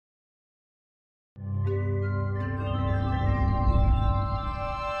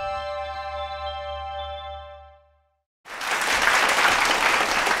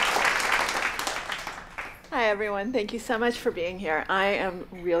everyone. Thank you so much for being here. I am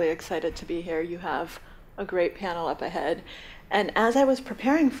really excited to be here. You have a great panel up ahead. And as I was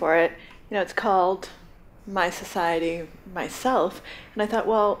preparing for it, it's called My Society, Myself. And I thought,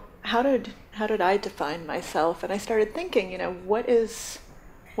 well, how did I define myself? And I started thinking, what's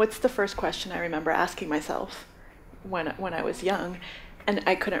the first question I remember asking myself when I was young? And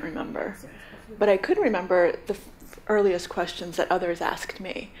I couldn't remember. But I could remember the earliest questions that others asked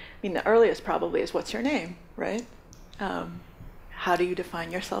me. I mean, the earliest probably is, what's your name, right? How do you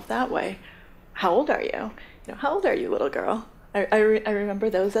define yourself that way? How old are you? How old are you, little girl? I remember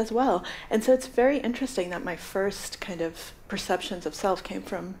those as well. And so it's very interesting that my first kind of perceptions of self came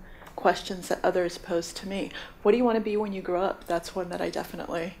from questions that others posed to me. What do you want to be when you grow up? That's one that I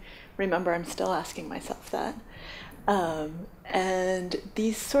definitely remember. I'm still asking myself that. And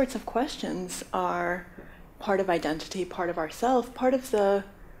these sorts of questions are part of identity, part of ourself, part of the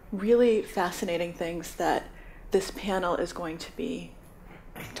really fascinating things that this panel is going to be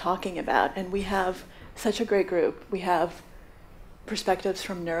talking about. And we have such a great group. We have perspectives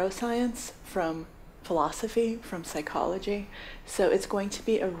from neuroscience, from philosophy, from psychology. So it's going to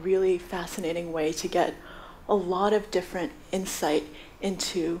be a really fascinating way to get a lot of different insight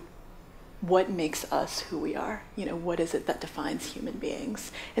into what makes us who we are. What is it that defines human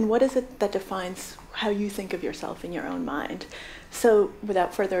beings? And what is it that defines how you think of yourself in your own mind? So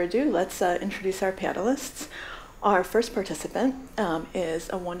without further ado, let's introduce our panelists. Our first participant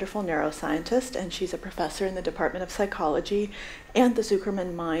is a wonderful neuroscientist, and she's a professor in the Department of Psychology and the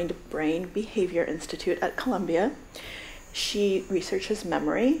Zuckerman Mind Brain Behavior Institute at Columbia. She researches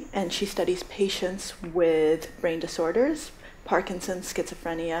memory, and she studies patients with brain disorders, Parkinson's,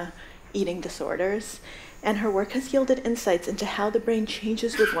 schizophrenia, eating disorders, and her work has yielded insights into how the brain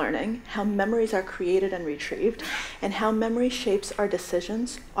changes with learning, how memories are created and retrieved, and how memory shapes our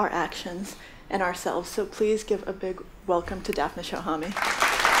decisions, our actions, and ourselves. So please give a big welcome to Daphne Shohami.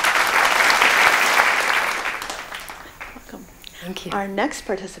 Welcome. Thank you. Our next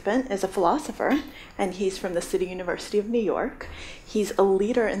participant is a philosopher, and he's from the City University of New York. He's a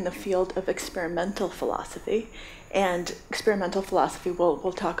leader in the field of experimental philosophy. And experimental philosophy,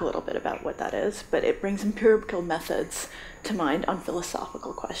 we'll talk a little bit about what that is, but it brings empirical methods to mind on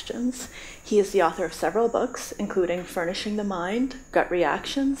philosophical questions. He is the author of several books, including Furnishing the Mind, Gut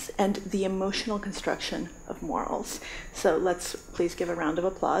Reactions, and The Emotional Construction of Morals. So let's please give a round of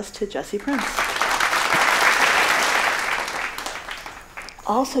applause to Jessie Prince.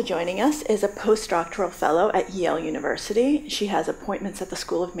 Also joining us is a postdoctoral fellow at Yale University. She has appointments at the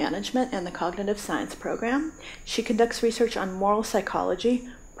School of Management and the Cognitive Science program. She conducts research on moral psychology,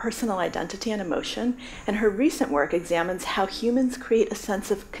 personal identity, and emotion, and her recent work examines how humans create a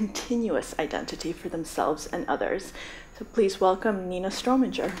sense of continuous identity for themselves and others. So please welcome Nina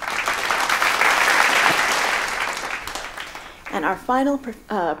Strominger. And our final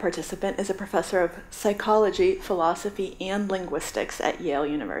participant is a professor of psychology, philosophy, and linguistics at Yale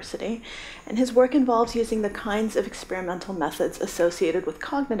University. And his work involves using the kinds of experimental methods associated with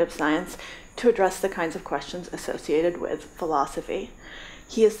cognitive science to address the kinds of questions associated with philosophy.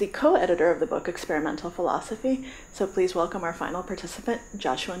 He is the co-editor of the book Experimental Philosophy. So please welcome our final participant,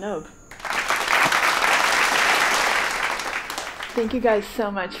 Joshua Knobe. Thank you guys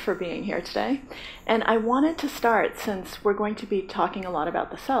so much for being here today. And I wanted to start, since we're going to be talking a lot about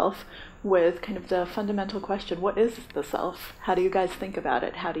the self, with kind of the fundamental question, what is the self? How do you guys think about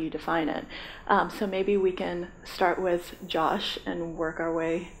it? How do you define it? So maybe we can start with Josh and work our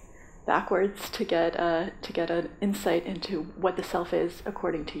way backwards to get an insight into what the self is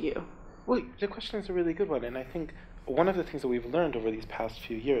according to you. Well, the question is a really good one, and I think one of the things that we've learned over these past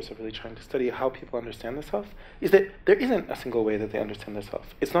few years of really trying to study how people understand the self is that there isn't a single way that they understand the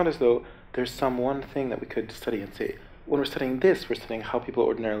self. It's not as though there's some one thing that we could study and say, when we're studying this, we're studying how people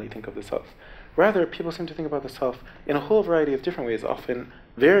ordinarily think of the self. Rather, people seem to think about the self in a whole variety of different ways, often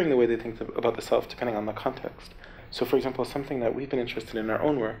varying the way they think about the self depending on the context. So, for example, something that we've been interested in our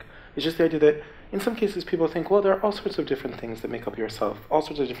own work is just the idea that in some cases people think, well, there are all sorts of different things that make up yourself, all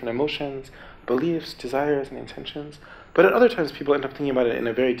sorts of different emotions, beliefs, desires, and intentions. But at other times people end up thinking about it in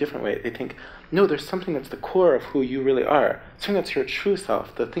a very different way. They think, no, there's something that's the core of who you really are, something that's your true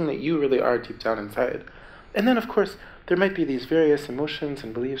self, the thing that you really are deep down inside. And then, of course, there might be these various emotions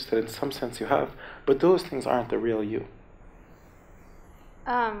and beliefs that in some sense you have, but those things aren't the real you.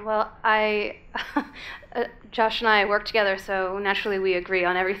 Well, Josh and I work together, so naturally we agree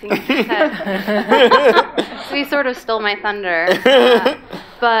on everything he said. So he sort of stole my thunder.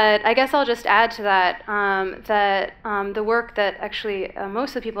 But I guess I'll just add to that the work that actually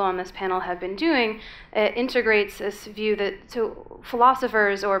most of the people on this panel have been doing integrates this view that so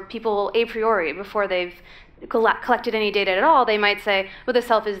philosophers or people a priori, before they've collected any data at all, they might say, well, the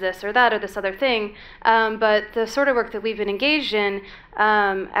self is this or that or this other thing. But the sort of work that we've been engaged in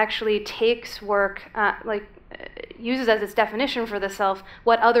actually takes work, uses as its definition for the self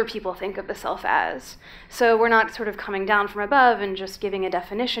what other people think of the self as. So we're not sort of coming down from above and just giving a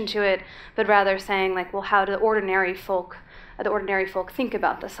definition to it, but rather saying, like, well, how do ordinary folk think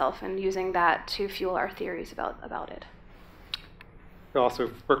about the self, and using that to fuel our theories about it. I also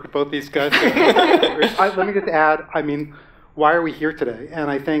work with both these guys. Let me just add, why are we here today?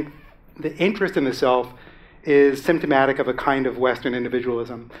 And I think the interest in the self is symptomatic of a kind of Western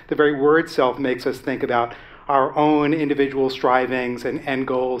individualism. The very word self makes us think about our own individual strivings and end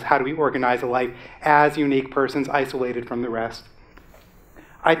goals. How do we organize a life as unique persons isolated from the rest?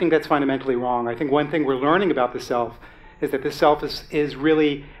 I think that's fundamentally wrong. I think one thing we're learning about the self is that the self is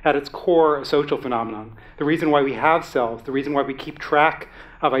really, at its core, a social phenomenon. The reason why we have selves, the reason why we keep track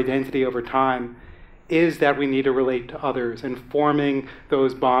of identity over time, is that we need to relate to others, and forming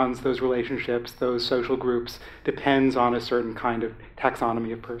those bonds, those relationships, those social groups depends on a certain kind of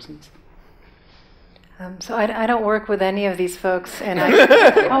taxonomy of persons. So I don't work with any of these folks, and I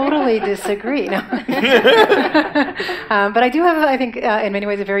totally disagree. No. But I do have, I think, in many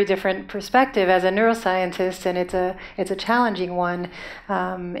ways, a very different perspective as a neuroscientist, and it's a challenging one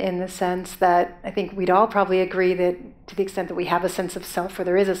in the sense that I think we'd all probably agree that to the extent that we have a sense of self, or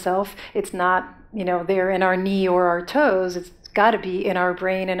there is a self, it's not there in our knee or our toes. It's got to be in our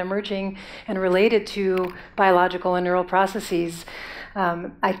brain and emerging and related to biological and neural processes.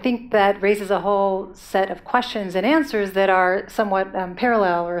 I think that raises a whole set of questions and answers that are somewhat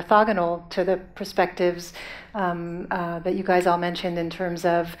parallel or orthogonal to the perspectives that you guys all mentioned in terms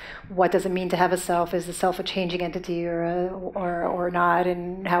of what does it mean to have a self? Is the self a changing entity or not?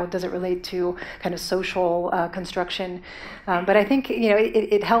 And how does it relate to kind of social construction? But I think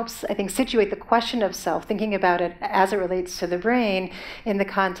it helps, I think, situate the question of self, thinking about it as it relates to the brain in the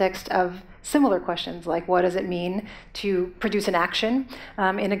context of similar questions, like what does it mean to produce an action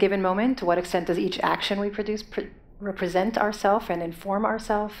in a given moment? To what extent does each action we produce represent ourselves and inform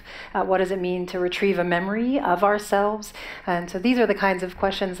ourselves? What does it mean to retrieve a memory of ourselves? And so these are the kinds of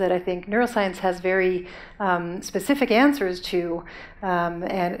questions that I think neuroscience has very specific answers to. And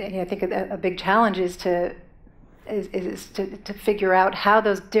I think a big challenge is to figure out how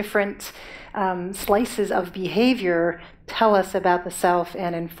those different slices of behavior tell us about the self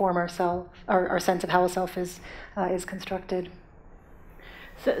and inform our sense of how a self is constructed.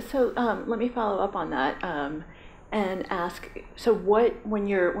 So let me follow up on that and ask. So when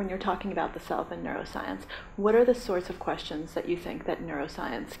you're talking about the self in neuroscience, what are the sorts of questions that you think that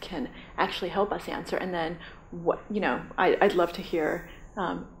neuroscience can actually help us answer? And then I'd love to hear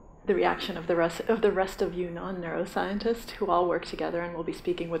the reaction of the rest of you non-neuroscientists who all work together and will be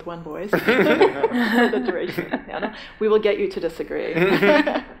speaking with one voice for the duration of the panel. We will get you to disagree.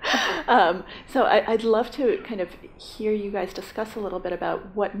 So I'd love to kind of hear you guys discuss a little bit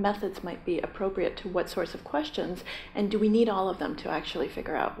about what methods might be appropriate to what sorts of questions, and do we need all of them to actually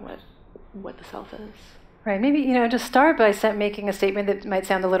figure out what the self is? Right, maybe, just start by making a statement that might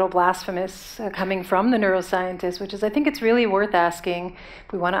sound a little blasphemous coming from the neuroscientist, which is I think it's really worth asking,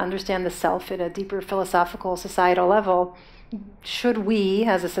 if we want to understand the self at a deeper philosophical, societal level, should we,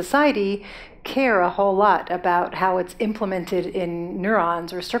 as a society, care a whole lot about how it's implemented in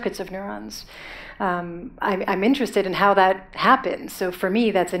neurons or circuits of neurons? I'm interested in how that happens. So for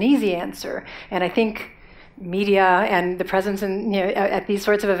me, that's an easy answer. And I think media and the presence at these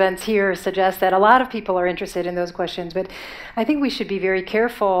sorts of events here suggests that a lot of people are interested in those questions. But I think we should be very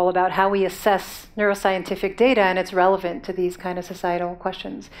careful about how we assess neuroscientific data and its relevant to these kind of societal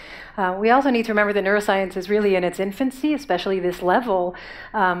questions. We also need to remember that neuroscience is really in its infancy, especially this level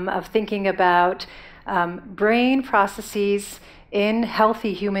of thinking about brain processes in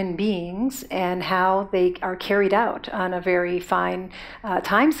healthy human beings and how they are carried out on a very fine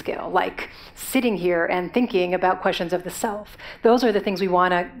time scale, like sitting here and thinking about questions of the self. Those are the things we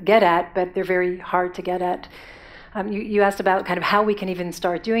want to get at, but they're very hard to get at. You asked about kind of how we can even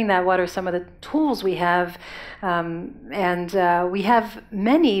start doing that. What are some of the tools we have? And we have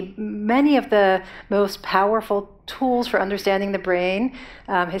many of the most powerful tools for understanding the brain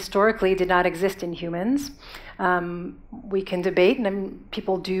historically did not exist in humans. We can debate, and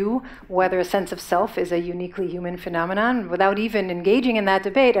people do, whether a sense of self is a uniquely human phenomenon. Without even engaging in that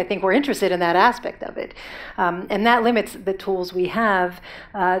debate, I think we're interested in that aspect of it. And that limits the tools we have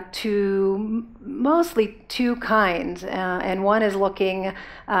to mostly two kinds. And one is looking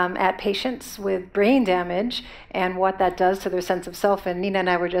at patients with brain damage and what that does to their sense of self. And Nina and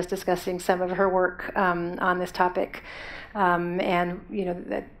I were just discussing some of her work on this topic. And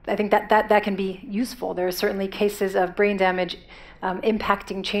I think that can be useful. There are certainly cases of brain damage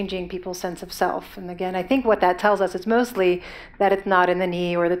impacting, changing people's sense of self. And again, I think what that tells us is mostly that it's not in the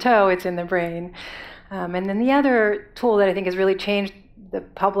knee or the toe, it's in the brain. And then the other tool that I think has really changed the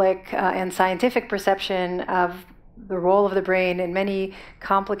public and scientific perception of the role of the brain in many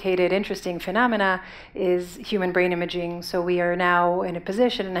complicated, interesting phenomena is human brain imaging. So we are now in a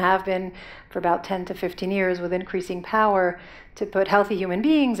position, and have been for about 10 to 15 years with increasing power, to put healthy human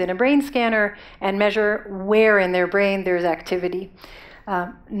beings in a brain scanner and measure where in their brain there's activity.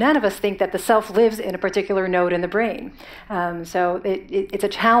 None of us think that the self lives in a particular node in the brain. So it's a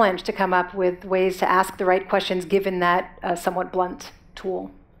challenge to come up with ways to ask the right questions given that somewhat blunt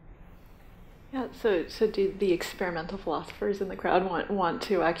tool. Yeah, so do the experimental philosophers in the crowd want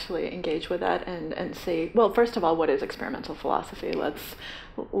to actually engage with that and say, well, first of all, what is experimental philosophy?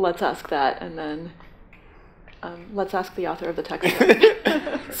 Let's ask that, and then let's ask the author of the text.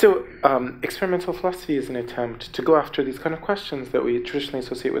 So experimental philosophy is an attempt to go after these kind of questions that we traditionally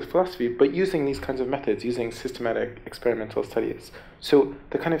associate with philosophy, but using these kinds of methods, using systematic experimental studies. So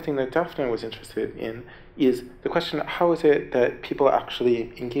the kind of thing that Daphne was interested in is the question, how is it that people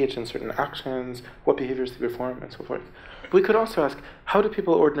actually engage in certain actions, what behaviors they perform, and so forth. But we could also ask, how do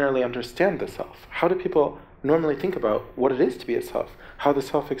people ordinarily understand the self? How do people normally think about what it is to be a self? How the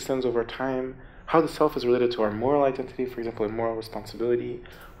self extends over time, how the self is related to our moral identity, for example, in moral responsibility,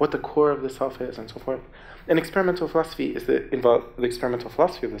 what the core of the self is, and so forth. And experimental philosophy the experimental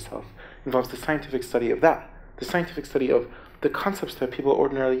philosophy of the self involves the scientific study of that, the scientific study of the concepts that people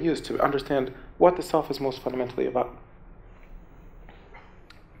ordinarily use to understand what the self is most fundamentally about.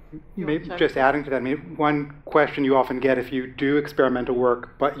 Maybe just adding to that, one question you often get if you do experimental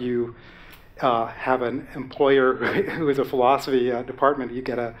work, but you have an employer who is a philosophy department, you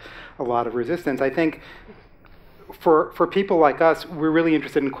get a lot of resistance. I think for people like us, we're really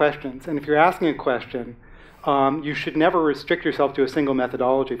interested in questions. And if you're asking a question, you should never restrict yourself to a single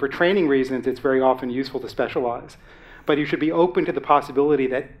methodology. For training reasons, it's very often useful to specialize. But you should be open to the possibility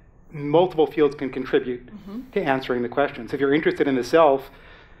that multiple fields can contribute to answering the questions. If you're interested in the self,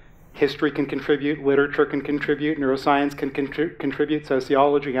 history can contribute, literature can contribute, neuroscience can contribute,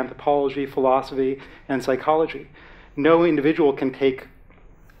 sociology, anthropology, philosophy, and psychology. No individual can take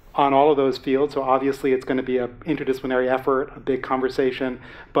on all of those fields, so obviously it's going to be an interdisciplinary effort, a big conversation,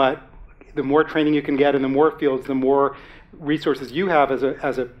 but the more training you can get in the more fields, the more resources you have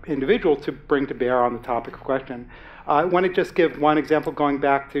as an individual to bring to bear on the topic of question. I want to just give one example going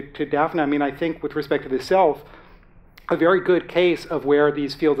back to Daphne. I think with respect to the self, a very good case of where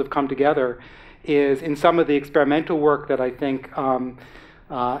these fields have come together is in some of the experimental work that I think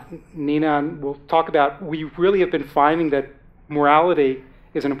Nina will talk about. We really have been finding that morality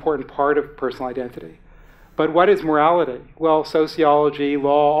is an important part of personal identity. But what is morality? Well, sociology,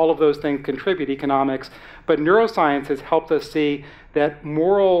 law, all of those things contribute, economics. But neuroscience has helped us see that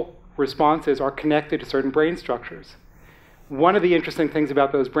moral responses are connected to certain brain structures. One of the interesting things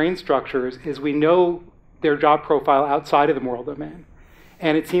about those brain structures is we know their job profile outside of the moral domain.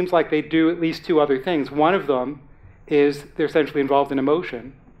 And it seems like they do at least two other things. One of them is they're essentially involved in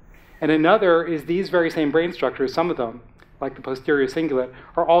emotion. And another is these very same brain structures, some of them, like the posterior cingulate,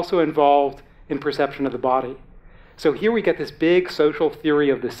 are also involved in perception of the body. So here we get this big social theory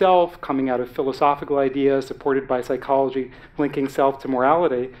of the self coming out of philosophical ideas supported by psychology, linking self to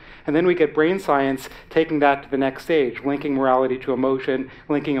morality. And then we get brain science taking that to the next stage, linking morality to emotion,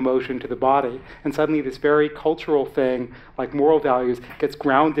 linking emotion to the body. And suddenly this very cultural thing, like moral values, gets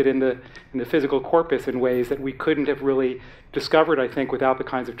grounded in the physical corpus in ways that we couldn't have really discovered, I think, without the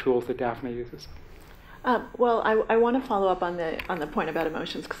kinds of tools that Daphne uses. Well, I want to follow up on the point about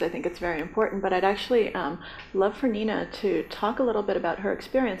emotions because I think it's very important. But I'd actually love for Nina to talk a little bit about her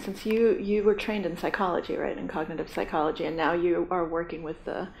experience, since you were trained in psychology, right, in cognitive psychology, and now you are working with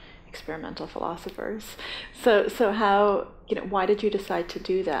the experimental philosophers. So how, why did you decide to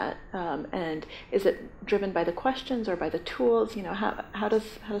do that? And is it driven by the questions or by the tools? How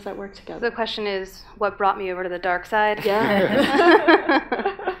does that work together? The question is, what brought me over to the dark side?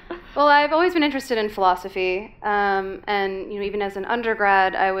 Yeah. Well, I've always been interested in philosophy, and even as an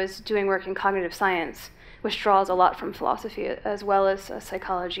undergrad, I was doing work in cognitive science, which draws a lot from philosophy as well as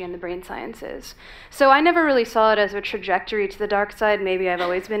psychology and the brain sciences. So I never really saw it as a trajectory to the dark side. Maybe I've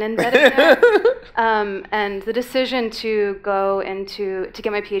always been embedded there. And the decision to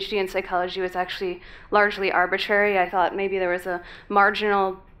get my PhD in psychology was actually largely arbitrary. I thought maybe there was a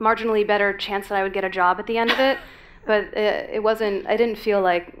marginally better chance that I would get a job at the end of it. But it wasn't. I didn't feel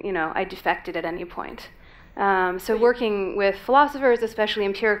like I defected at any point. So working with philosophers, especially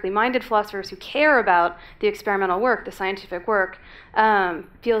empirically minded philosophers who care about the experimental work, the scientific work,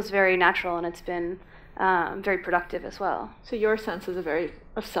 feels very natural, and it's been very productive as well. So your sense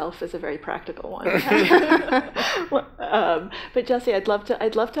of self is a very practical one. But Jesse, I'd love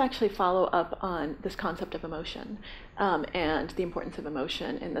to actually follow up on this concept of emotion and the importance of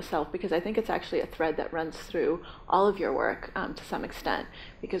emotion in the self, because I think it's actually a thread that runs through all of your work to some extent,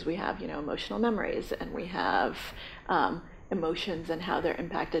 because we have emotional memories, and we have emotions and how they're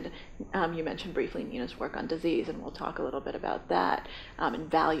impacted. You mentioned briefly Nina's work on disease, and we'll talk a little bit about that, and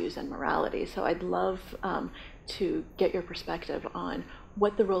values and morality. So I'd love to get your perspective on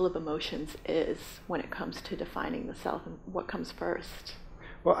what the role of emotions is when it comes to defining the self, and what comes first.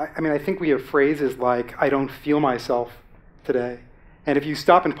 Well, I think we have phrases like, I don't feel myself today. And if you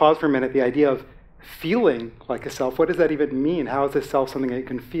stop and pause for a minute, the idea of feeling like a self, what does that even mean? How is a self something that you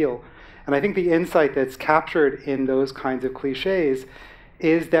can feel? And I think the insight that's captured in those kinds of cliches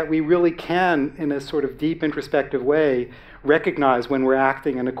is that we really can, in a sort of deep introspective way, recognize when we're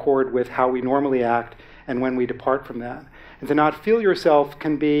acting in accord with how we normally act and when we depart from that. And to not feel yourself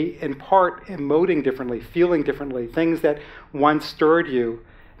can be, in part, emoting differently, feeling differently. Things that once stirred you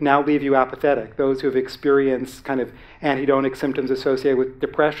now leave you apathetic. Those who have experienced kind of anhedonic symptoms associated with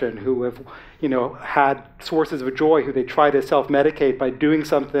depression, who have, had sources of joy, who they try to self-medicate by doing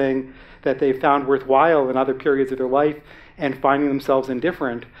something that they found worthwhile in other periods of their life and finding themselves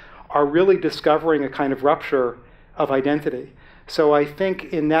indifferent, are really discovering a kind of rupture of identity. So I think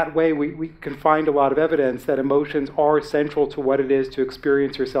in that way we can find a lot of evidence that emotions are central to what it is to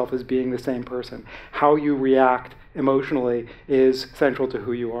experience yourself as being the same person. How you react emotionally is central to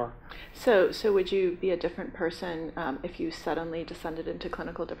who you are. So would you be a different person if you suddenly descended into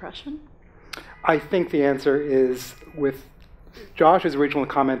clinical depression? I think the answer is, with Josh's original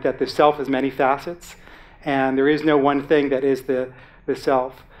comment, that the self has many facets, and there is no one thing that is the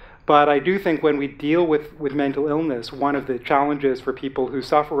self. But I do think when we deal with mental illness, one of the challenges for people who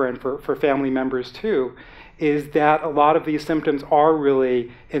suffer, and for family members too, is that a lot of these symptoms are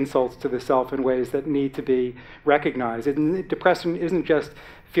really insults to the self in ways that need to be recognized. Depression isn't just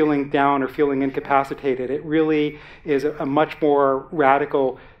feeling down or feeling incapacitated. It really is a much more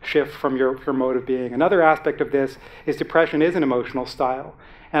radical shift from your mode of being. Another aspect of this is depression is an emotional style.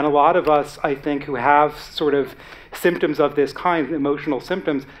 And a lot of us, I think, who have sort of symptoms of this kind, emotional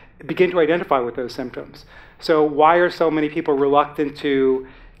symptoms, begin to identify with those symptoms. So why are so many people reluctant to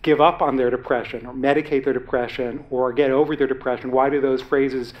give up on their depression or medicate their depression or get over their depression? Why do those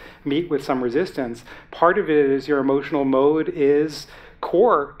phrases meet with some resistance? Part of it is your emotional mode is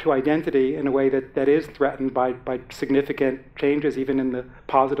core to identity in a way that is threatened by significant changes, even in the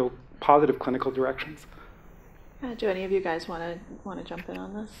positive clinical directions. Do any of you guys want to jump in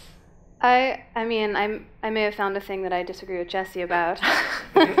on this? I may have found a thing that I disagree with Jesse about,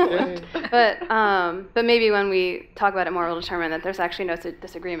 but maybe when we talk about it more, we'll determine that there's actually no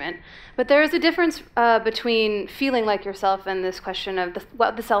disagreement. But there is a difference between feeling like yourself and this question of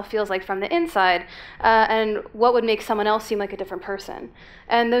what the self feels like from the inside, and what would make someone else seem like a different person.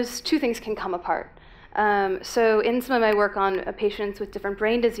 And those two things can come apart. So in some of my work on patients with different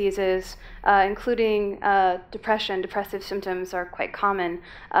brain diseases, including depressive symptoms are quite common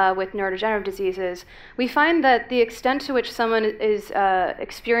with neurodegenerative diseases, we find that the extent to which someone is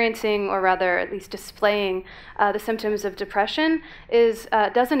experiencing, or rather at least displaying, the symptoms of depression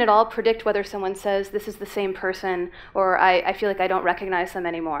doesn't at all predict whether someone says this is the same person, or I feel like I don't recognize them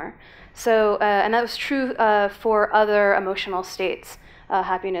anymore. So, and that was true for other emotional states,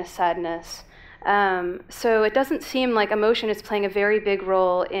 happiness, sadness. So it doesn't seem like emotion is playing a very big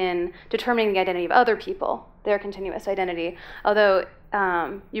role in determining the identity of other people, their continuous identity, although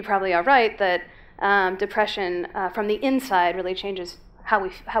you probably are right that depression from the inside really changes how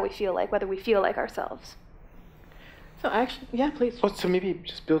we feel like, whether we feel like ourselves. So actually, yeah, please. Oh, so maybe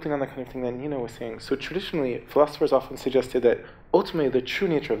just building on that kind of thing that Nina was saying. So traditionally, philosophers often suggested that ultimately the true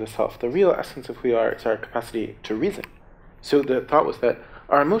nature of the self, the real essence of who we are, is our capacity to reason. So the thought was that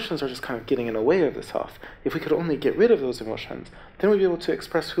our emotions are just kind of getting in the way of the self. If we could only get rid of those emotions, then we'd be able to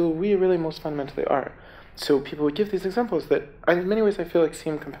express who we really most fundamentally are. So people would give these examples that, in many ways, I feel like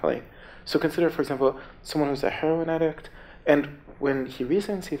seem compelling. So consider, for example, someone who's a heroin addict, and when he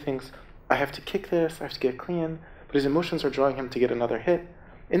reasons, he thinks, I have to kick this, I have to get clean, but his emotions are drawing him to get another hit.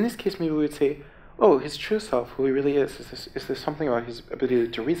 In this case, maybe we would say, oh, his true self, who he really is there something about his ability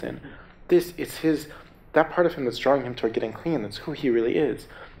to reason. That part of him that's drawing him toward getting clean, that's who he really is.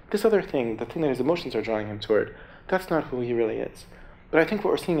 This other thing, the thing that his emotions are drawing him toward, that's not who he really is. But I think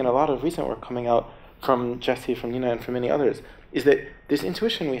what we're seeing in a lot of recent work coming out from Jessie, from Nina, and from many others, is that this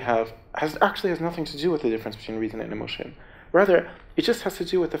intuition we have actually has nothing to do with the difference between reason and emotion. Rather, it just has to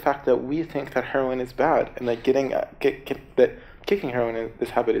do with the fact that we think that heroin is bad and that that kicking heroin in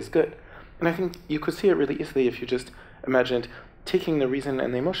this habit is good. And I think you could see it really easily if you just imagined taking the reason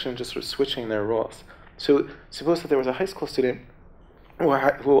and the emotion and just sort of switching their roles. So suppose that there was a high school student who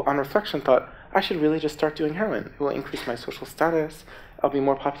on reflection thought, I should really just start doing heroin. It will increase my social status. I'll be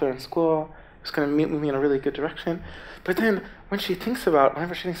more popular in school. It's going to move me in a really good direction. But then whenever she thinks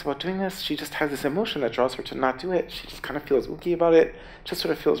about doing this, she just has this emotion that draws her to not do it. She just kind of feels ooky about it. It just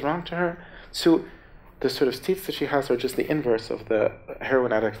sort of feels wrong to her. So the sort of states that she has are just the inverse of the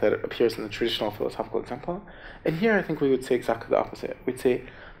heroin addict that appears in the traditional philosophical example. And here I think we would say exactly the opposite. We'd say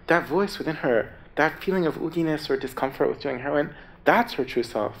that voice within her, that feeling of ooginess or discomfort with doing heroin, that's her true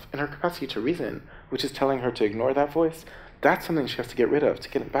self, and her capacity to reason, which is telling her to ignore that voice. That's something she has to get rid of, to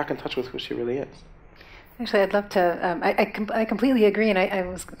get back in touch with who she really is. Actually, I'd love to, I completely agree, and I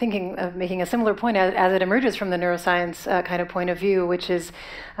was thinking of making a similar point as it emerges from the neuroscience kind of point of view, which is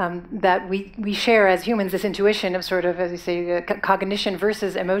that we share as humans this intuition of sort of, as you say, cognition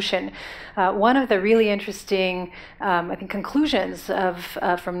versus emotion. One of the really interesting, I think, conclusions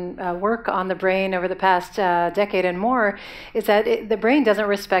from work on the brain over the past decade and more is that the brain doesn't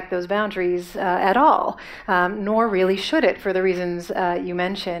respect those boundaries at all, nor really should it for the reasons you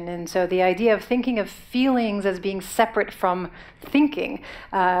mentioned. And so the idea of thinking of feelings as being separate from thinking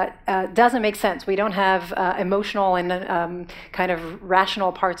doesn't make sense. We don't have emotional and kind of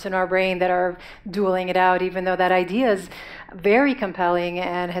rational parts in our brain that are dueling it out, even though that idea is very compelling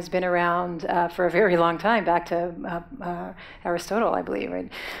and has been around for a very long time, back to Aristotle, I believe, right?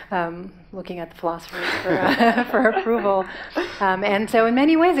 Looking at the philosophers for approval. And so in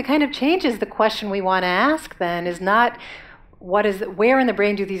many ways, it kind of changes the question we want to ask then, is not where in the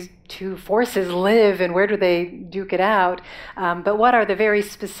brain do these two forces live and where do they duke it out, but what are the very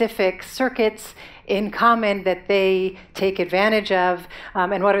specific circuits in common that they take advantage of,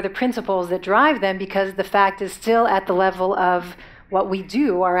 and what are the principles that drive them, because the fact is still at the level of what we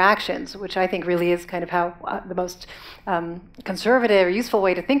do, our actions, which I think really is kind of how the most conservative or useful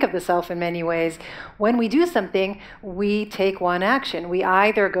way to think of the self in many ways. When we do something, we take one action. We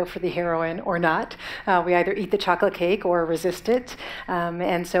either go for the heroin or not. We either eat the chocolate cake or resist it.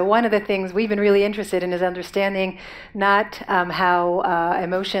 And so one of the things we've been really interested in is understanding not how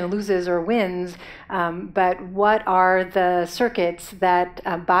emotion loses or wins, but what are the circuits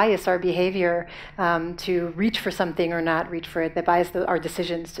that bias our behavior to reach for something or not reach for it, that bias our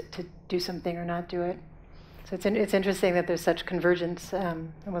decisions to do something or not do it. So it's interesting that there's such convergence. I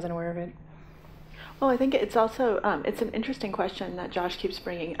wasn't aware of it. Well, I think it's also, it's an interesting question that Josh keeps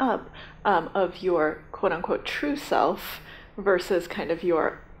bringing up, of your quote-unquote true self versus kind of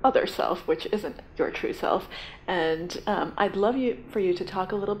your other self, which isn't your true self. And I'd love for you to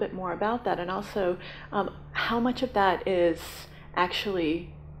talk a little bit more about that, and also how much of that is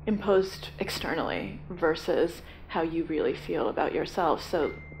actually imposed externally versus how you really feel about yourself.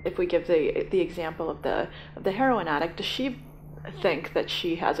 So if we give the example of the heroin addict, does she think that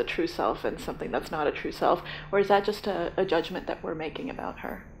she has a true self and something that's not a true self, or is that just a judgment that we're making about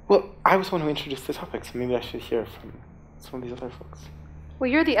her? Well, I was one who introduced the topic, so maybe I should hear from some of these other folks. Well,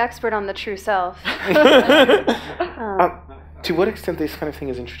 you're the expert on the true self. To what extent this kind of thing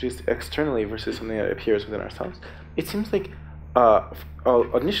is introduced externally versus something that appears within ourselves? It seems like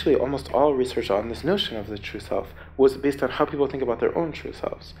initially almost all research on this notion of the true self was based on how people think about their own true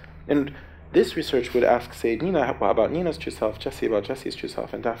selves. And this research would ask, say, Nina about Nina's true self, Jessie about Jessie's true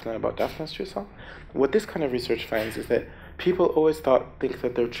self, and Daphne about Daphne's true self. What this kind of research finds is that people always think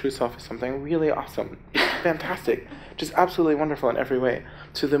that their true self is something really awesome, fantastic, just absolutely wonderful in every way.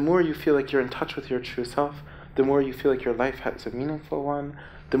 So the more you feel like you're in touch with your true self, the more you feel like your life has a meaningful one,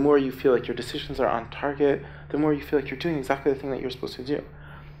 the more you feel like your decisions are on target, the more you feel like you're doing exactly the thing that you're supposed to do.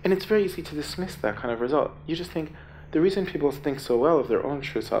 And it's very easy to dismiss that kind of result. You just think, the reason people think so well of their own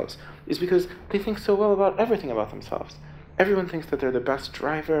true selves is because they think so well about everything about themselves. Everyone thinks that they're the best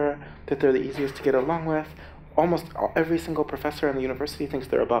driver, that they're the easiest to get along with. Almost every single professor in the university thinks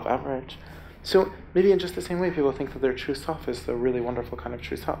they're above average. So maybe in just the same way, people think that their true self is the really wonderful kind of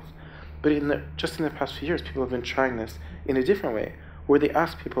true self. But just in the past few years, people have been trying this in a different way, where they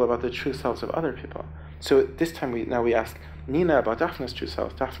ask people about the true selves of other people. So this time we ask Nina about Daphne's true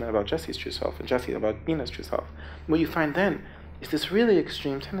self, Daphne about Jessie's true self, and Jessie about Nina's true self. What you find then is this really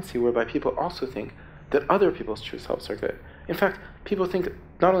extreme tendency whereby people also think that other people's true selves are good. In fact, people think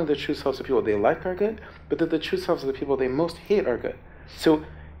not only the true selves of people they like are good, but that the true selves of the people they most hate are good. So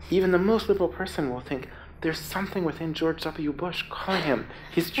even the most liberal person will think there's something within George W. Bush calling him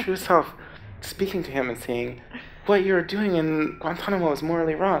his true self speaking to him and saying, what you're doing in Guantanamo is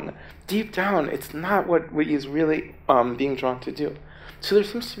morally wrong. Deep down, it's not what he's really being drawn to do. So there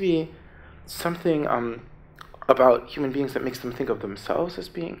seems to be something about human beings that makes them think of themselves as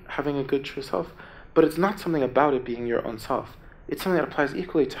having a good true self, but it's not something about it being your own self. It's something that applies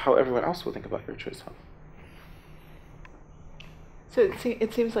equally to how everyone else will think about your true self. So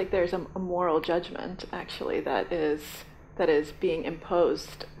it seems like there's a moral judgment, actually, that is being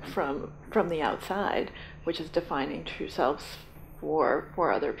imposed from the outside, which is defining true selves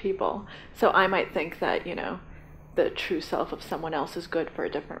for other people. So I might think that, the true self of someone else is good for a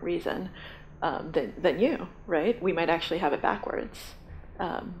different reason than you, right? We might actually have it backwards.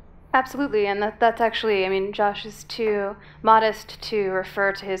 Absolutely, and that's actually, Josh is too modest to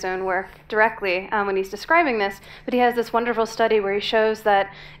refer to his own work directly when he's describing this, but he has this wonderful study where he shows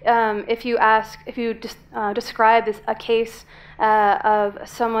that if you describe a case of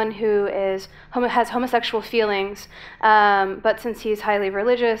someone who has homosexual feelings, but since he's highly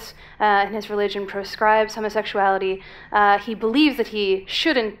religious and his religion proscribes homosexuality, he believes that he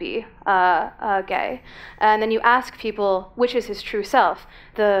shouldn't be gay. And then you ask people which is his true self,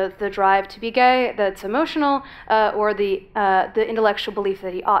 the drive to be gay that's emotional, or the intellectual belief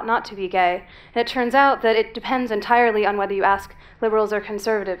that he ought not to be gay. And it turns out that it depends entirely on whether you ask liberals or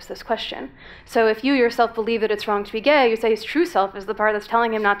conservatives this question. So if you yourself believe that it's wrong to be gay, you say his true self is the part that's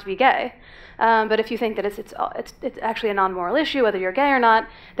telling him not to be gay. But if you think that it's actually a non-moral issue, whether you're gay or not,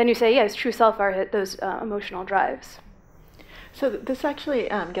 then you say, yeah, his true self are those emotional drives. So this actually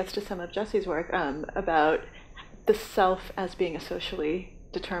gets to some of Jesse's work about the self as being a socially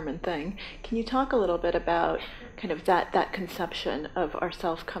determined thing. Can you talk a little bit about kind of that conception of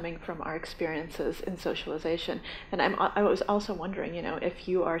ourself coming from our experiences in socialization? And I was also wondering, if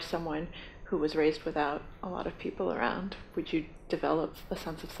you are someone who was raised without a lot of people around, would you develop a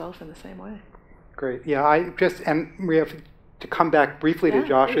sense of self in the same way? Great. Yeah, and we have to come back briefly to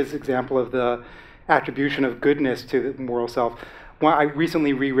Josh's example of the attribution of goodness to the moral self. Well, I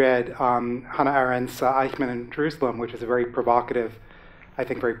recently reread Hannah Arendt's Eichmann in Jerusalem, which is a very provocative, I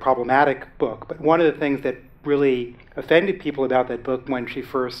think very problematic book. But one of the things that really offended people about that book when she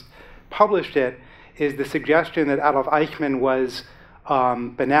first published it is the suggestion that Adolf Eichmann was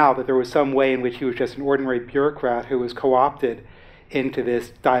banal, that there was some way in which he was just an ordinary bureaucrat who was co-opted into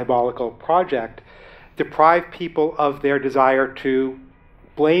this diabolical project, deprive people of their desire to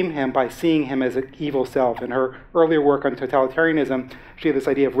blame him by seeing him as an evil self. In her earlier work on totalitarianism, she had this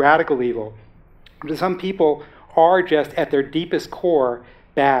idea of radical evil. Some people are just at their deepest core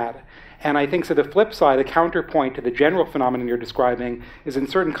bad. And I think so the flip side, the counterpoint to the general phenomenon you're describing, is in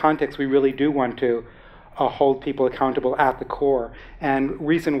certain contexts we really do want to hold people accountable at the core. And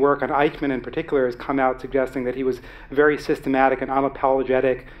recent work on Eichmann in particular has come out suggesting that he was very systematic and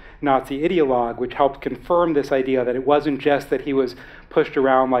unapologetic Nazi ideologue, which helped confirm this idea that it wasn't just that he was pushed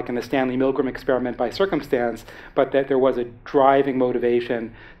around like in the Stanley Milgram experiment by circumstance, but that there was a driving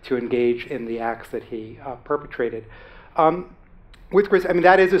motivation to engage in the acts that he perpetrated.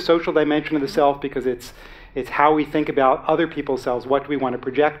 That is a social dimension of the self, because it's how we think about other people's selves. What do we want to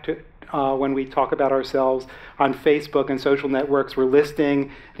project when we talk about ourselves? On Facebook and social networks, we're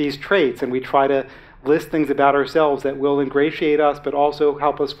listing these traits, and we try to list things about ourselves that will ingratiate us, but also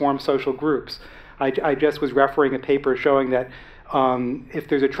help us form social groups. I just was referring a paper showing that if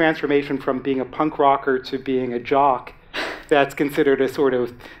there's a transformation from being a punk rocker to being a jock, that's considered a sort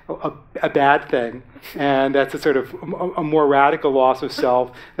of a bad thing, and that's a sort of a more radical loss of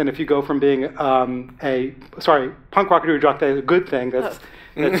self than if you go from being punk rocker to a jock. That's a good thing. That's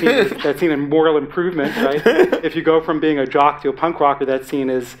seen as moral improvement, right? If you go from being a jock to a punk rocker, that's seen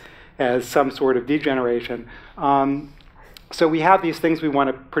as some sort of degeneration. So we have these things we want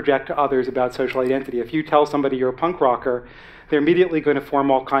to project to others about social identity. If you tell somebody you're a punk rocker, they're immediately going to form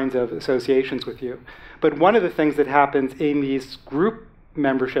all kinds of associations with you. But one of the things that happens in these group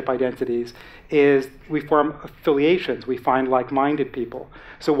membership identities is we form affiliations. We find like-minded people.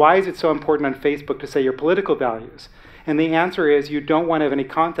 So why is it so important on Facebook to say your political values? And the answer is you don't want to have any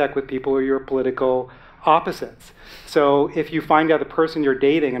contact with people who are your political opposites. So if you find out the person you're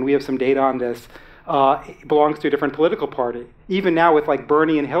dating, and we have some data on this, belongs to a different political party. Even now with like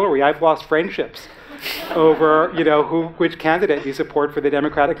Bernie and Hillary, I've lost friendships over which candidate you support for the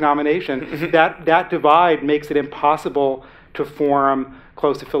Democratic nomination. That divide makes it impossible to form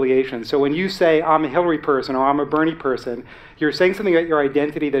close affiliations. So when you say I'm a Hillary person or I'm a Bernie person, you're saying something about your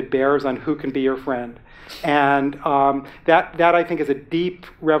identity that bears on who can be your friend. And that I think is a deep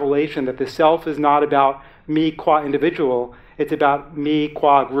revelation that the self is not about me qua individual. It's about me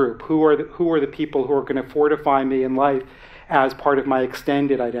qua group. Who are the people who are going to fortify me in life as part of my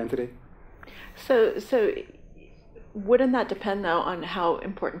extended identity? So wouldn't that depend, though, on how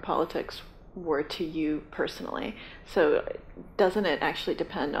important politics were to you personally? So doesn't it actually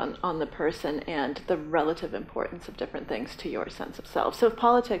depend on the person and the relative importance of different things to your sense of self? So if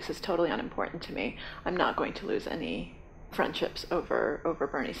politics is totally unimportant to me, I'm not going to lose any friendships over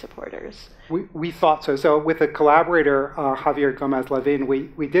Bernie supporters. We thought so. So with a collaborator, Javier Gomez-Levin,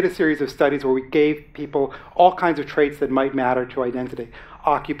 we did a series of studies where we gave people all kinds of traits that might matter to identity.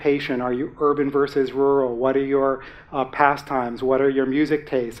 Occupation, are you urban versus rural? What are your pastimes? What are your music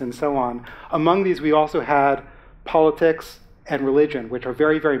tastes? And so on. Among these, we also had politics and religion, which are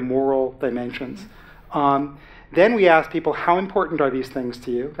very, very moral dimensions. Then we asked people, how important are these things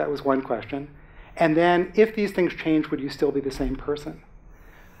to you? That was one question. And then, if these things change, would you still be the same person?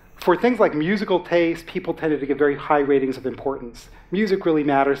 For things like musical taste, people tended to give very high ratings of importance. Music really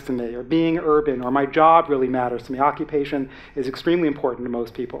matters to me, or being urban, or my job really matters to me. Occupation is extremely important to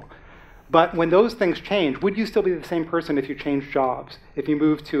most people. But when those things change, would you still be the same person if you changed jobs, if you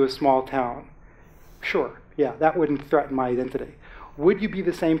moved to a small town? Sure, yeah, that wouldn't threaten my identity. Would you be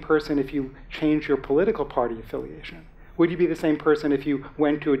the same person if you changed your political party affiliation? Would you be the same person if you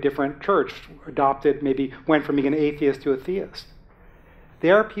went to a different church, adopted, maybe went from being an atheist to a theist?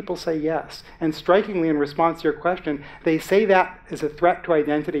 There, people say yes. And strikingly, in response to your question, they say that is a threat to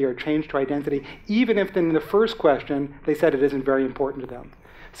identity or a change to identity, even if in the first question they said it isn't very important to them.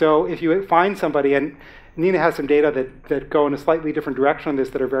 So if you find somebody, and Nina has some data that go in a slightly different direction on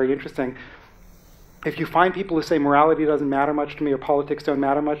this that are very interesting. If you find people who say morality doesn't matter much to me or politics don't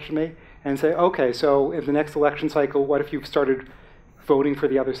matter much to me, and say, okay, so in the next election cycle, what if you started voting for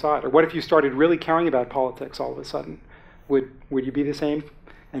the other side? Or what if you started really caring about politics all of a sudden? Would you be the same?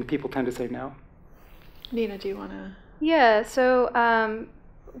 And people tend to say no. Nina, do you want to? Yeah, so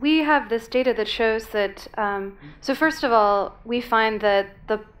we have this data that shows that, so first of all, we find that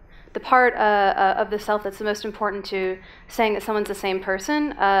the part of the self that's the most important to saying that someone's the same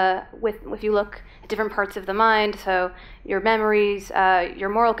person, if you look at different parts of the mind, so your memories, your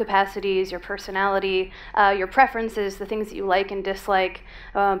moral capacities, your personality, your preferences, the things that you like and dislike,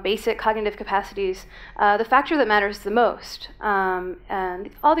 basic cognitive capacities, the factor that matters the most, and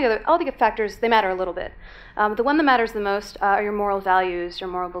all the factors, they matter a little bit. The one that matters the most are your moral values, your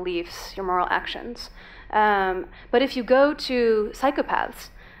moral beliefs, your moral actions. But if you go to psychopaths,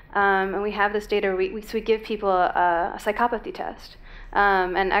 and we have this data, we give people a psychopathy test.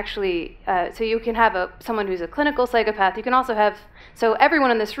 And actually, so you can have someone who's a clinical psychopath. You can also have, so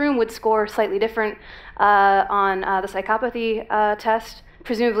everyone in this room would score slightly different on the psychopathy test.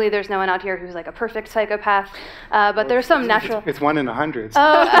 Presumably, there's no one out here who's like a perfect psychopath, but there's some natural. It's 1 in 100.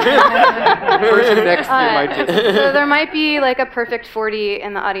 Oh. The person next to you might be. So there might be like a perfect 40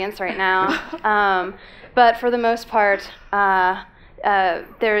 in the audience right now, but for the most part,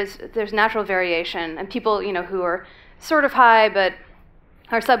 there's natural variation, and people who are sort of high but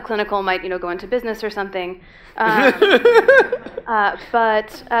are subclinical might go into business or something. But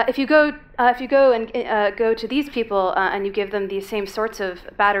if you go and go to these people and you give them these same sorts of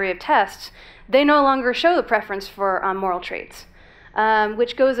battery of tests, they no longer show the preference for moral traits,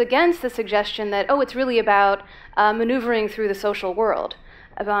 which goes against the suggestion that it's really about maneuvering through the social world.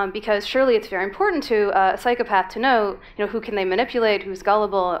 Because surely it's very important to a psychopath to know, who can they manipulate, who's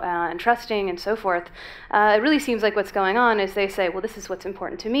gullible and trusting, and so forth. It really seems like what's going on is they say, well, this is what's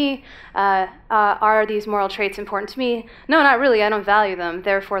important to me. Are these moral traits important to me? No, not really. I don't value them.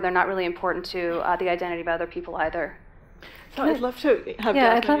 Therefore, they're not really important to the identity of other people either. So I'd love to have.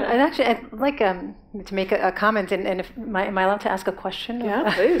 Yeah, I'd like to make a comment, and if am I allowed to ask a question?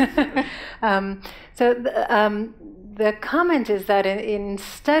 Yeah, please. The comment is that in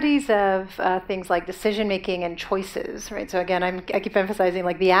studies of things like decision making and choices, right? So again, I keep emphasizing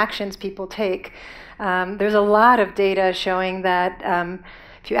like the actions people take. There's a lot of data showing that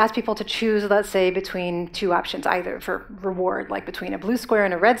if you ask people to choose, let's say, between two options, either for reward, like between a blue square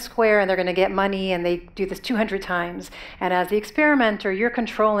and a red square, and they're going to get money, and they do this 200 times. And as the experimenter, you're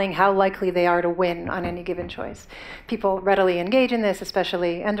controlling how likely they are to win on any given choice. People readily engage in this,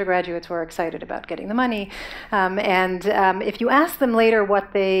 especially undergraduates who are excited about getting the money. If you ask them later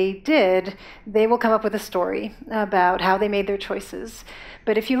what they did, they will come up with a story about how they made their choices.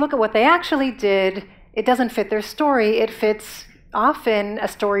 But if you look at what they actually did, it doesn't fit their story. It fits often a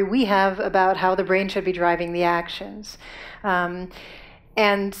story we have about how the brain should be driving the actions.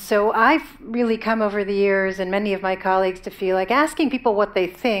 And so I've really come over the years, and many of my colleagues, to feel like asking people what they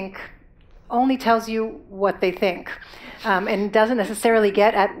think only tells you what they think, and doesn't necessarily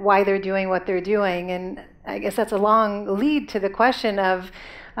get at why they're doing what they're doing. And I guess that's a long lead to the question of,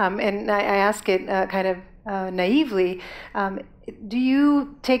 and I ask it kind of naively, do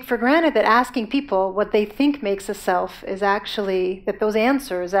you take for granted that asking people what they think makes a self is actually, that those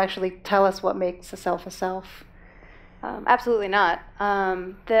answers actually tell us what makes a self a self? Absolutely not.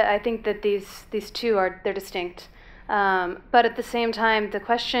 I think that these two they're distinct. But at the same time, the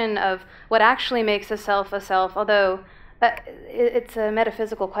question of what actually makes a self, although it's a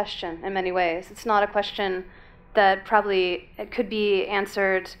metaphysical question in many ways. It's not a question that probably could be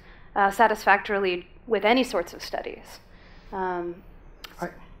answered satisfactorily with any sorts of studies. I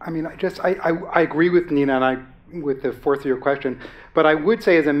agree with Nina and with the fourth of your question, but I would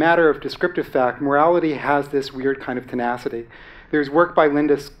say as a matter of descriptive fact, morality has this weird kind of tenacity. There's work by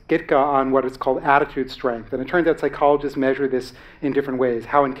Linda Skitka on what is called attitude strength, and it turns out psychologists measure this in different ways.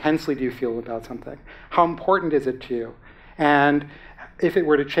 How intensely do you feel about something? How important is it to you? And if it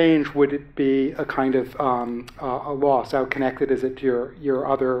were to change, would it be a kind of a loss? How connected is it to your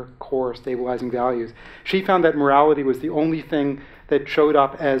other core stabilizing values? She found that morality was the only thing that showed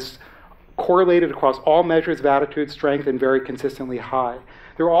up as correlated across all measures of attitude strength and very consistently high.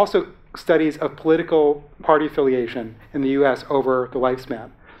 There were also studies of political party affiliation in the US over the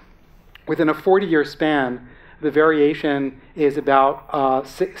lifespan. Within a 40-year span, the variation is about,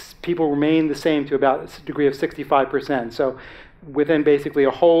 people remain the same to about a degree of 65%. So within basically a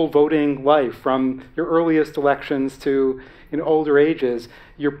whole voting life, from your earliest elections to older ages,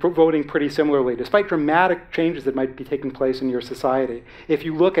 you're voting pretty similarly, despite dramatic changes that might be taking place in your society. If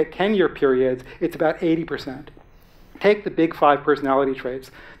you look at 10-year periods, it's about 80%. Take the big 5 personality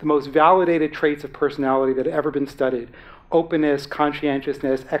traits, the most validated traits of personality that have ever been studied: openness,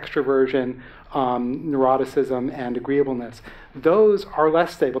 conscientiousness, extroversion, neuroticism, and agreeableness. Those are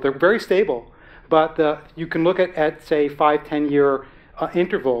less stable. They're very stable, but you can look at say, 5, 10-year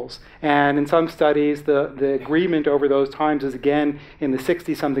intervals, and in some studies, the agreement over those times is again in the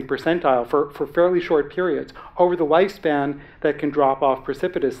 60-something percentile for fairly short periods. Over the lifespan, that can drop off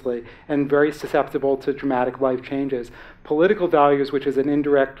precipitously and very susceptible to dramatic life changes. Political values, which is an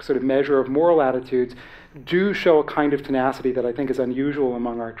indirect sort of measure of moral attitudes, do show a kind of tenacity that I think is unusual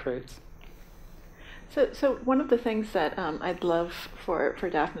among our traits. So one of the things that I'd love for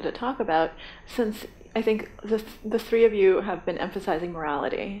Daphne to talk about, since I think the three of you have been emphasizing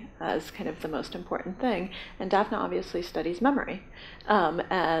morality as kind of the most important thing, and Daphne obviously studies memory.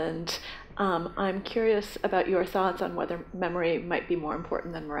 I'm curious about your thoughts on whether memory might be more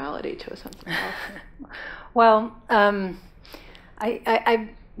important than morality to a sense of self. Well, I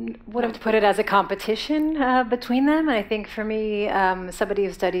wouldn't put it as a competition between them. And I think for me, somebody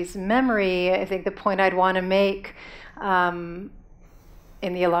who studies memory, I think the point I'd want to make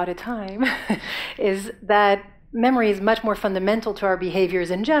in the allotted time is that memory is much more fundamental to our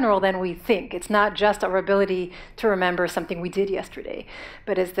behaviors in general than we think. It's not just our ability to remember something we did yesterday,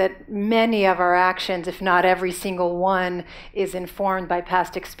 but is that many of our actions, if not every single one, is informed by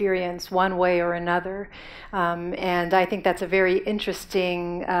past experience one way or another. And I think that's a very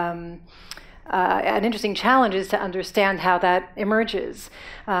interesting an interesting challenge is to understand how that emerges.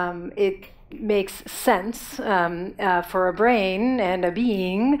 It makes sense for a brain and a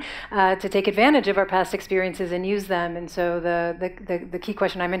being to take advantage of our past experiences and use them. And so the key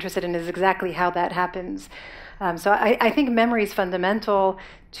question I'm interested in is exactly how that happens. So I think memory is fundamental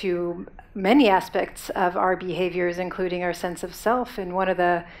to many aspects of our behaviors, including our sense of self. And one of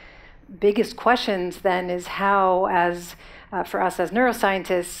the biggest questions then is how, as for us as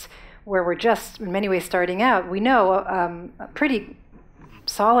neuroscientists, where we're just in many ways starting out, we know a pretty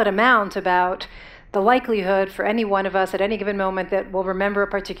solid amount about the likelihood for any one of us at any given moment that we'll remember a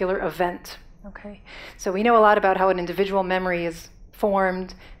particular event. Okay, so we know a lot about how an individual memory is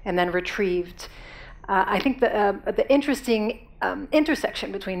formed and then retrieved. I think the interesting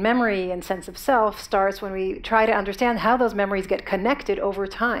intersection between memory and sense of self starts when we try to understand how those memories get connected over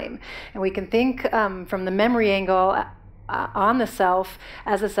time. And we can think from the memory angle on the self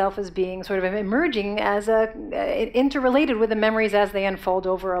as being sort of emerging as interrelated with the memories as they unfold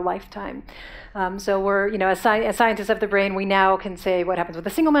over a lifetime. So we're, as scientists of the brain, we now can say what happens with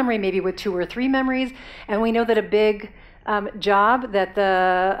a single memory, maybe with 2 or 3 memories, and we know that a big job that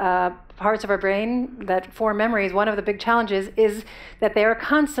the parts of our brain that form memories, one of the big challenges is that they are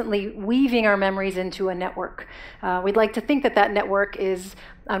constantly weaving our memories into a network. We'd like to think that network is,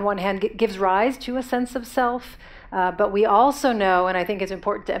 on one hand, gives rise to a sense of self, but we also know, and I think it's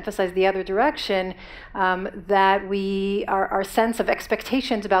important to emphasize the other direction, that our sense of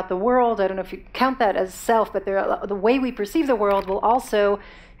expectations about the world, I don't know if you count that as self, but the way we perceive the world will also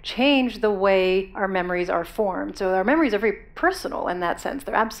change the way our memories are formed. So our memories are very personal in that sense.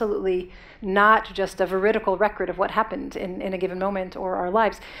 They're absolutely not just a veridical record of what happened in a given moment or our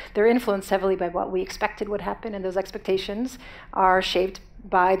lives. They're influenced heavily by what we expected would happen, and those expectations are shaped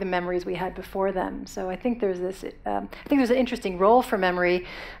by the memories we had before them. So I think there's this. I think there's an interesting role for memory.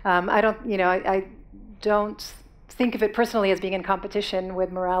 I don't think of it personally as being in competition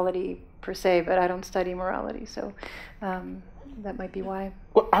with morality per se, but I don't study morality, so that might be why.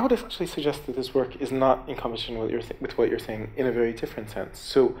 Well, I would actually suggest that this work is not in competition with what you're saying in a very different sense.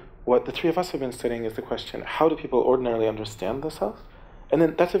 So what the three of us have been studying is the question, how do people ordinarily understand the self? And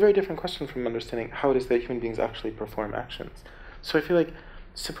then that's a very different question from understanding how it is that human beings actually perform actions. So I feel like,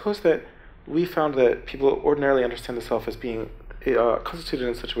 suppose that we found that people ordinarily understand the self as being constituted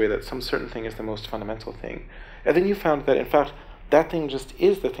in such a way that some certain thing is the most fundamental thing. And then you found that, in fact, that thing just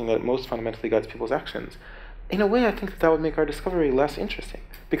is the thing that most fundamentally guides people's actions. In a way, I think that would make our discovery less interesting,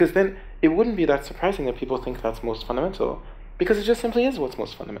 because then it wouldn't be that surprising that people think that's most fundamental, because it just simply is what's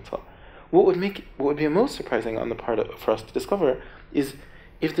most fundamental. What would be most surprising on the part for us to discover is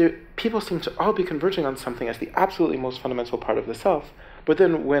if people seem to all be converging on something as the absolutely most fundamental part of the self, but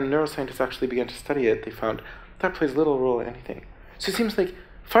then when neuroscientists actually began to study it, they found that plays little role in anything. So it seems like,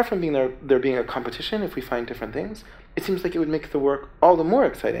 far from being there being a competition if we find different things, it seems like it would make the work all the more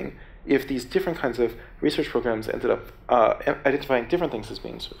exciting if these different kinds of research programs ended up identifying different things as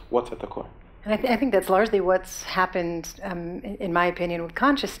being sort of what's at the core. And I think that's largely what's happened, in my opinion, with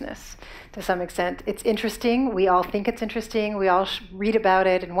consciousness to some extent. It's interesting. We all think it's interesting. We all read about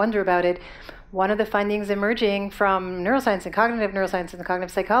it and wonder about it. One of the findings emerging from neuroscience and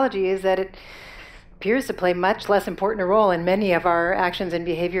cognitive psychology is that it appears to play much less important a role in many of our actions and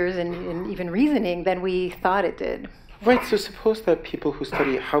behaviors and even reasoning than we thought it did. Right, so suppose that people who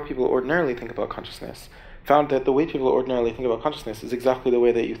study how people ordinarily think about consciousness found that the way people ordinarily think about consciousness is exactly the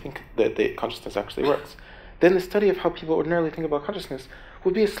way that you think that consciousness actually works. Then the study of how people ordinarily think about consciousness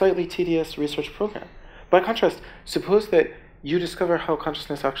would be a slightly tedious research program. By contrast, suppose that you discover how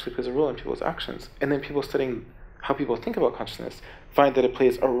consciousness actually plays a role in people's actions, and then people studying how people think about consciousness find that it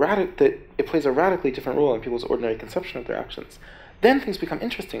plays a radically different role in people's ordinary conception of their actions. Then things become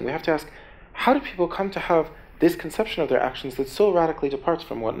interesting. We have to ask, how did people come to have this conception of their actions that so radically departs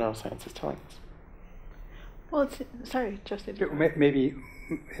from what neuroscience is telling us? Well, sorry, Justin. Maybe,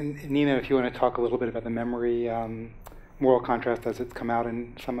 Nina, if you want to talk a little bit about the memory moral contrast as it's come out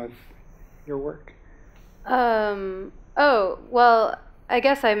in some of your work. Oh, well, I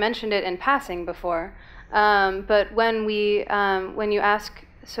guess I mentioned it in passing before. But when you ask,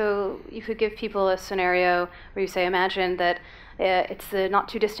 so you could give people a scenario where you say, imagine that it's the not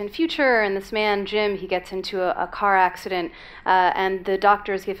too distant future, and this man, Jim, he gets into a car accident, and the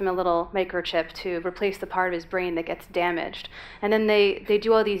doctors give him a little microchip to replace the part of his brain that gets damaged. And then they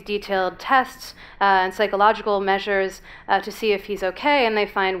do all these detailed tests and psychological measures to see if he's okay, and they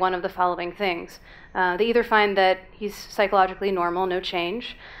find one of the following things. They either find that he's psychologically normal, no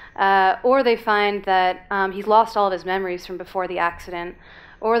change, or they find that he's lost all of his memories from before the accident,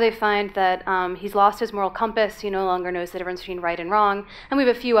 or they find that he's lost his moral compass, he no longer knows the difference between right and wrong, and we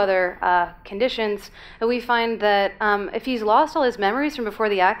have a few other conditions. And we find that if he's lost all his memories from before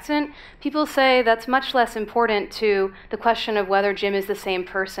the accident, people say that's much less important to the question of whether Jim is the same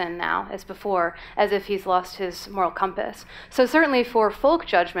person now as before, as if he's lost his moral compass. So certainly for folk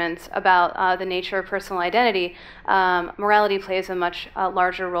judgments about the nature of personal identity, morality plays a much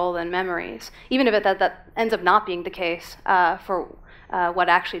larger role than memories, even if that ends up not being the case for what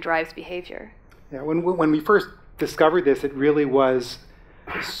actually drives behavior. Yeah, when we first discovered this, it really was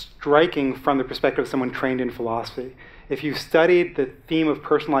striking from the perspective of someone trained in philosophy. If you studied the theme of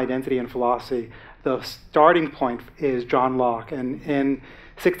personal identity in philosophy, the starting point is John Locke. And in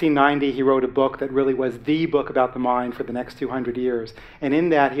 1690, he wrote a book that really was the book about the mind for the next 200 years. And in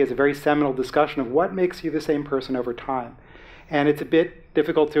that, he has a very seminal discussion of what makes you the same person over time. And it's a bit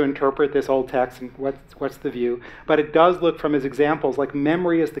difficult to interpret this old text and what's the view, but it does look from his examples like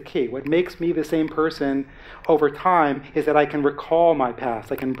memory is the key. What makes me the same person over time is that I can recall my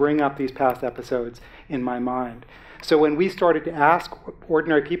past. I can bring up these past episodes in my mind. So when we started to ask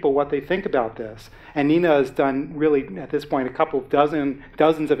ordinary people what they think about this, and Nina has done really, at this point, a couple of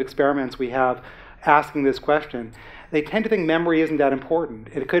dozens of experiments we have asking this question, they tend to think memory isn't that important.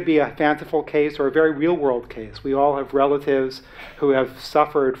 It could be a fanciful case or a very real-world case. We all have relatives who have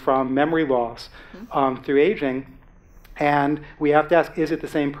suffered from memory loss through aging, and we have to ask, is it the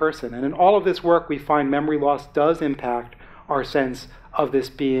same person? And in all of this work, we find memory loss does impact our sense of this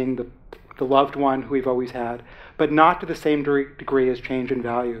being the loved one who we've always had, but not to the same degree as change in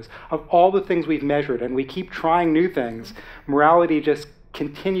values. Of all the things we've measured, and we keep trying new things, morality just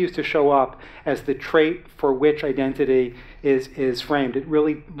continues to show up as the trait for which identity is framed. It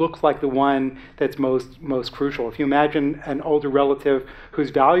really looks like the one that's most crucial. If you imagine an older relative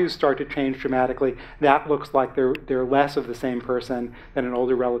whose values start to change dramatically, that looks like they're less of the same person than an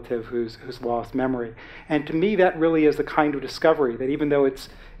older relative who's lost memory. And to me, that really is the kind of discovery that, even though it's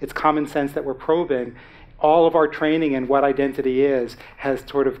common sense that we're probing, all of our training in what identity is has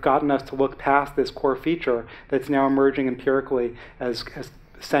sort of gotten us to look past this core feature that's now emerging empirically as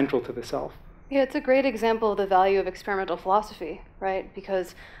central to the self. Yeah, it's a great example of the value of experimental philosophy, right?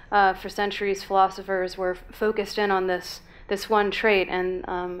 Because for centuries, philosophers were focused in on this one trait, and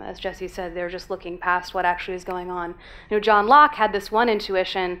as Jesse said, they're just looking past what actually is going on. John Locke had this one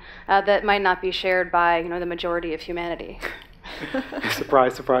intuition that might not be shared by the majority of humanity.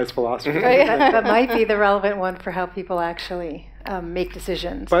 Surprise, surprise, philosophy. Right? That might be the relevant one for how people actually make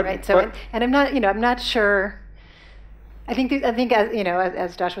decisions, right? So, and I'm not sure. I think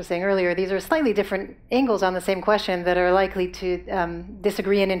as Josh was saying earlier, these are slightly different angles on the same question that are likely to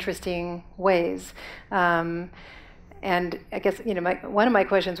disagree in interesting ways. And I guess one of my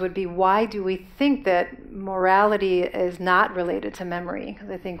questions would be, why do we think that morality is not related to memory?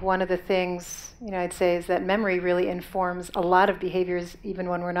 Because I think one of the things I'd say is that memory really informs a lot of behaviors, even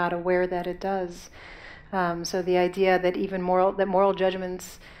when we're not aware that it does. So the idea that even moral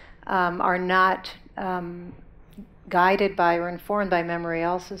judgments are not guided by or informed by memory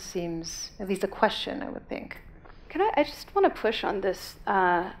also seems at least a question, I would think. I just want to push on this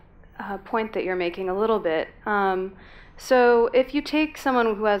point that you're making a little bit. So if you take someone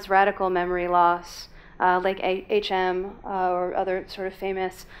who has radical memory loss, like HM or other sort of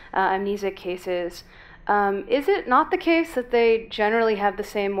famous amnesic cases, is it not the case that they generally have the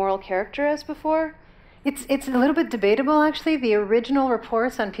same moral character as before? It's a little bit debatable, actually. The original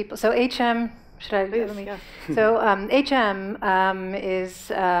reports on people. So HM. Should I? Please, yeah. So HM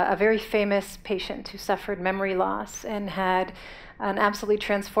is a very famous patient who suffered memory loss and had an absolutely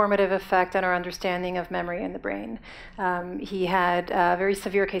transformative effect on our understanding of memory in the brain. He had a very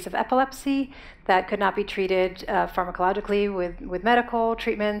severe case of epilepsy that could not be treated pharmacologically with medical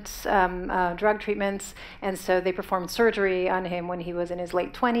treatments, drug treatments, and so they performed surgery on him when he was in his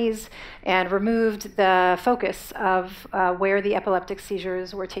late 20s and removed the focus of where the epileptic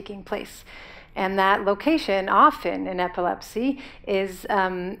seizures were taking place. And that location, often in epilepsy, is in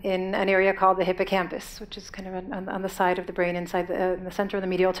an area called the hippocampus, which is kind of on the side of the brain, in the center of the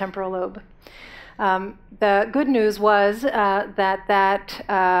medial temporal lobe. The good news was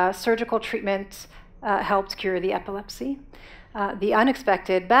that surgical treatment helped cure the epilepsy. The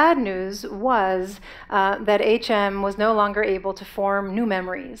unexpected bad news was that HM was no longer able to form new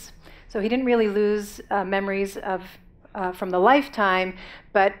memories. So he didn't really lose memories from the lifetime,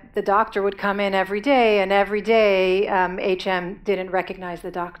 but the doctor would come in every day, and every day HM didn't recognize the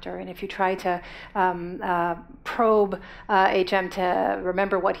doctor. And if you try to probe HM to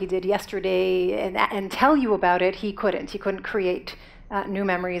remember what he did yesterday and tell you about it, he couldn't. He couldn't create new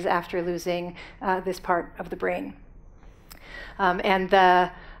memories after losing this part of the brain.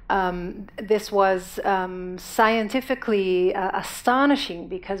 This was scientifically astonishing,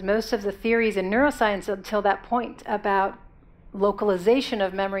 because most of the theories in neuroscience until that point about localization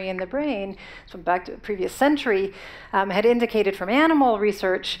of memory in the brain, so back to the previous century, had indicated from animal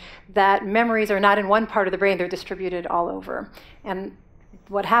research that memories are not in one part of the brain, they're distributed all over. And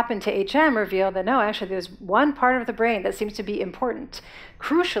what happened to HM revealed that no, actually there's one part of the brain that seems to be important,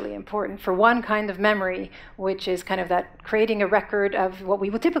 crucially important for one kind of memory, which is kind of that creating a record of what we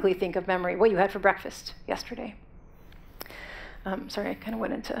would typically think of memory, what you had for breakfast yesterday. Sorry, I kind of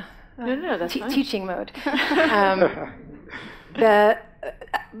went into teaching mode. The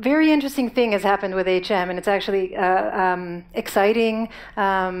very interesting thing has happened with HM, and it's actually exciting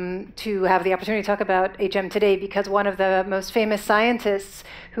to have the opportunity to talk about HM today, because one of the most famous scientists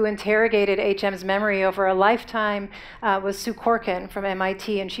who interrogated HM's memory over a lifetime was Sue Corkin from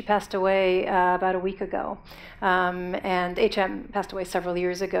MIT, and she passed away about a week ago. And HM passed away several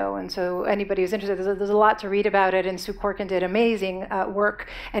years ago, and so anybody who's interested, there's a lot to read about it, and Sue Corkin did amazing work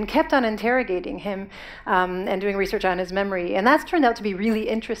and kept on interrogating him and doing research on his memory. And that's turned out to be really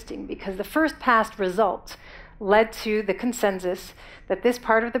interesting, because the first past result led to the consensus that this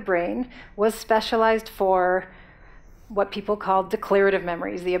part of the brain was specialized for what people call declarative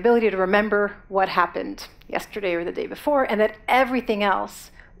memories, the ability to remember what happened yesterday or the day before, and that everything else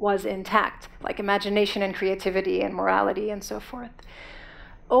was intact, like imagination and creativity and morality and so forth.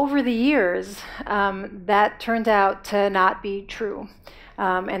 Over the years, that turned out to not be true,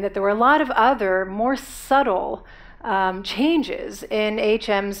 and that there were a lot of other more subtle changes in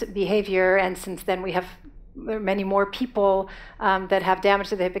HM's behavior, and since then we have there are many more people that have damage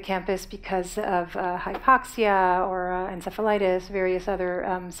to the hippocampus because of hypoxia or encephalitis, various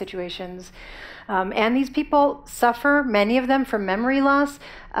other situations. And these people suffer, many of them, from memory loss,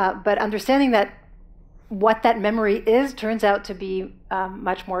 but understanding that what that memory is turns out to be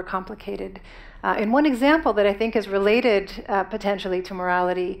much more complicated. And one example that I think is related potentially to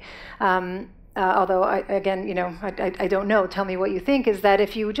morality, although I don't know, tell me what you think, is that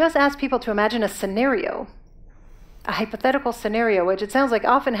if you just ask people to imagine a scenario, a hypothetical scenario, which it sounds like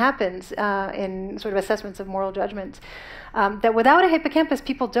often happens in sort of assessments of moral judgments, that without a hippocampus,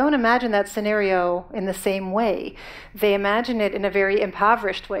 people don't imagine that scenario in the same way. They imagine it in a very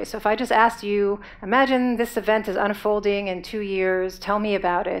impoverished way. So if I just asked you, imagine this event is unfolding in 2 years, tell me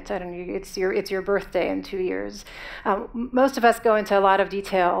about it. I don't know, it's your birthday in 2 years. Most of us go into a lot of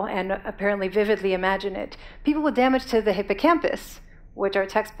detail and apparently vividly imagine it. People with damage to the hippocampus, which our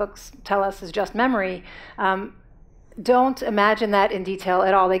textbooks tell us is just memory, don't imagine that in detail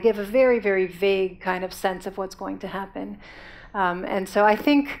at all. They give a very, very vague kind of sense of what's going to happen. And so I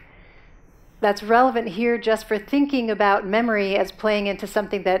think that's relevant here just for thinking about memory as playing into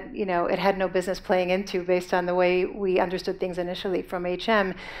something that, it had no business playing into based on the way we understood things initially from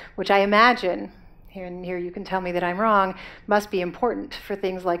HM, which I imagine, here you can tell me that I'm wrong, must be important for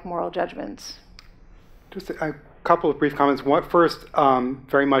things like moral judgments. Just a couple of brief comments. First,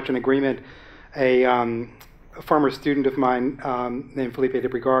 very much in agreement, a former student of mine named Felipe de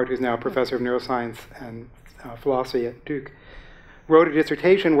Brigard, who's now a professor of neuroscience and philosophy at Duke, wrote a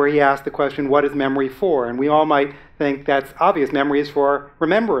dissertation where he asked the question, what is memory for? And we all might think that's obvious. Memory is for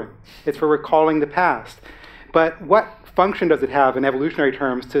remembering. It's for recalling the past. But what function does it have in evolutionary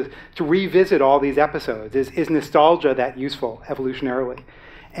terms to revisit all these episodes? Is nostalgia that useful evolutionarily?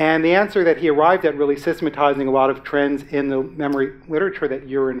 And the answer that he arrived at, really systematizing a lot of trends in the memory literature that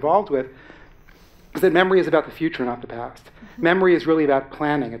you're involved with, is that memory is about the future, not the past. Mm-hmm. Memory is really about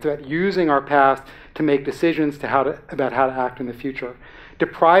planning. It's about using our past to make decisions about how to act in the future.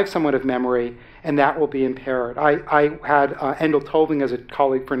 Deprive someone of memory, and that will be impaired. I had Endel Toving as a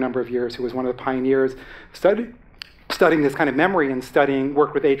colleague for a number of years, who was one of the pioneers studying this kind of memory and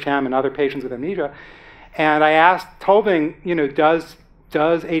worked with HM and other patients with amnesia. And I asked Toving, does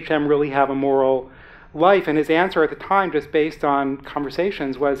HM really have a moral life? And his answer at the time, just based on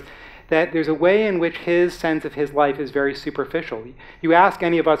conversations, was that there's a way in which his sense of his life is very superficial. You ask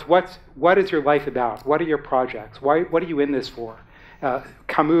any of us, what is your life about? What are your projects? What are you in this for?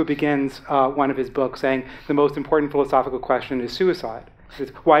 Camus begins one of his books saying the most important philosophical question is suicide.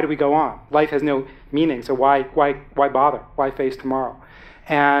 It's, why do we go on? Life has no meaning, so why bother? Why face tomorrow?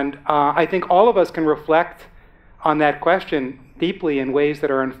 And I think all of us can reflect on that question deeply in ways that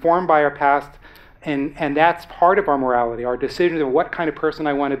are informed by our past. And that's part of our morality. Our decisions of what kind of person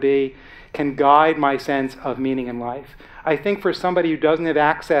I want to be can guide my sense of meaning in life. I think for somebody who doesn't have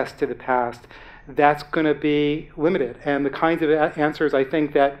access to the past, that's going to be limited. And the kinds of answers I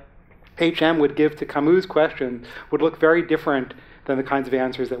think that HM would give to Camus' question would look very different than the kinds of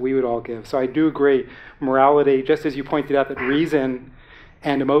answers that we would all give. So I do agree, morality, just as you pointed out that reason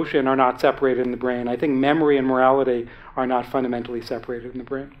and emotion are not separated in the brain, I think memory and morality are not fundamentally separated in the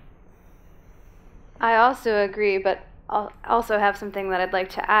brain. I also agree, but I'll also have something that I'd like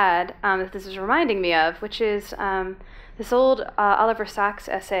to add that this is reminding me of, which is this old Oliver Sacks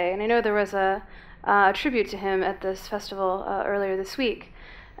essay. And I know there was a tribute to him at this festival earlier this week.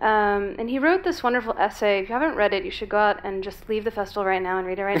 And he wrote this wonderful essay. If you haven't read it, you should go out and just leave the festival right now and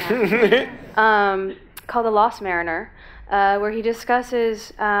read it right now, called The Lost Mariner, where he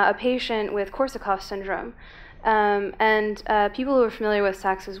discusses a patient with Korsakoff syndrome. And people who are familiar with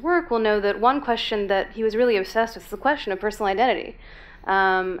Sacks's work will know that one question that he was really obsessed with is the question of personal identity.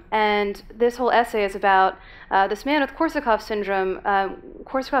 And this whole essay is about this man with Korsakoff syndrome.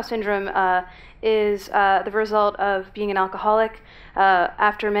 Korsakoff syndrome is the result of being an alcoholic.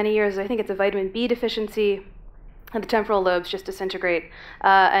 After many years, I think it's a vitamin B deficiency, the temporal lobes just disintegrate.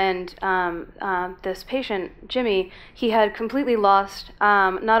 And this patient, Jimmy, he had completely lost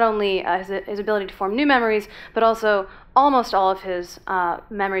not only his ability to form new memories, but also almost all of his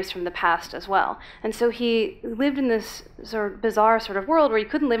memories from the past as well. And so he lived in this sort of bizarre sort of world where he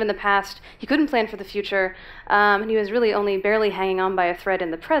couldn't live in the past, he couldn't plan for the future, and he was really only barely hanging on by a thread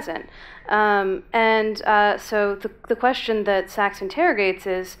in the present. So the question that Sacks interrogates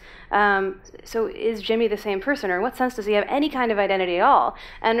is, so is Jimmy the same person, or in what sense does he have any kind of identity at all?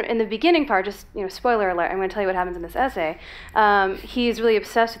 And in the beginning part, just spoiler alert, I'm going to tell you what happens in this essay. He's really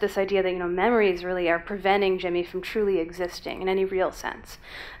obsessed with this idea that memories really are preventing Jimmy from truly existing in any real sense.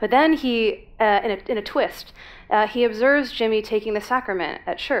 But then he, in a twist, he observes Jimmy taking the sacrament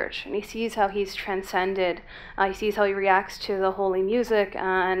at church, and he sees how he's transcended. He sees how he reacts to the holy music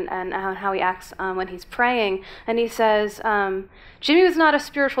and how he acts when he's praying. And he says, Jimmy was not a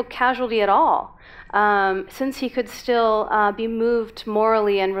spiritual casualty at all. Since he could still be moved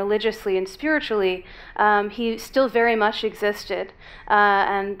morally and religiously and spiritually, he still very much existed.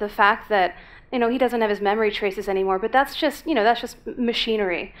 And the fact that he doesn't have his memory traces anymore, but that's just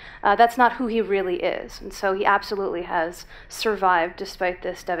machinery. That's not who he really is. And so he absolutely has survived despite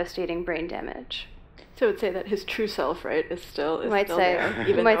this devastating brain damage. So I would say that his true self, right, is still there,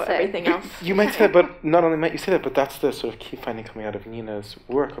 even though everything else. You might say that, but not only might you say that, but that's the sort of key finding coming out of Nina's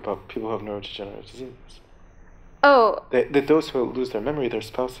work about people who have neurodegenerative diseases. Oh. That those who lose their memory, their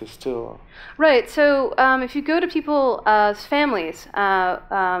spouses still. Right. So if you go to people's families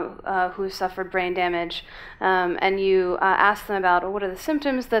who suffered brain damage, and you ask them about what are the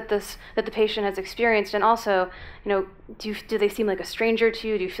symptoms that the patient has experienced, and also, do they seem like a stranger to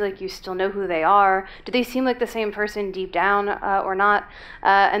you? Do you feel like you still know who they are? Do they seem like the same person deep down or not?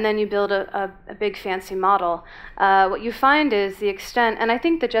 And then you build a big fancy model. What you find is the extent, and I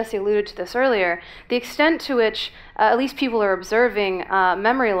think that Jesse alluded to this earlier, the extent to which at least people are observing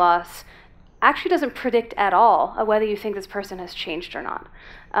memory loss actually doesn't predict at all whether you think this person has changed or not.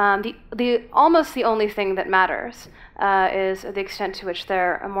 Almost the only thing that matters is the extent to which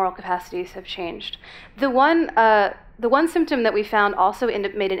their moral capacities have changed. The one symptom that we found also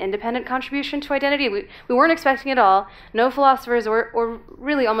made an independent contribution to identity. We weren't expecting it all. No philosophers or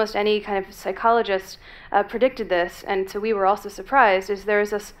really almost any kind of psychologist predicted this, and so we were also surprised, is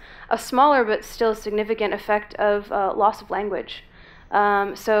there's a smaller but still significant effect of loss of language.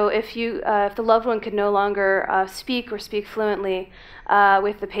 So if the loved one could no longer speak or speak fluently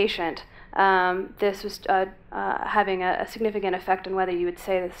with the patient, this was having a significant effect on whether you would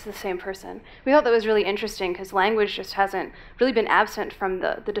say this is the same person. We thought that was really interesting because language just hasn't really been absent from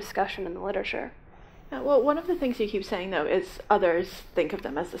the discussion in the literature. Well, one of the things you keep saying, though, is others think of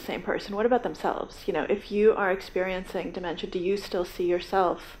them as the same person. What about themselves? If you are experiencing dementia, do you still see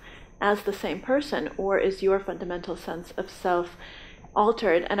yourself as the same person, or is your fundamental sense of self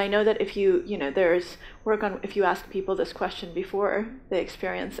altered? And I know that if there's work on, if you ask people this question before they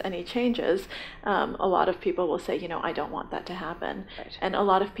experience any changes, a lot of people will say, I don't want that to happen. Right. And a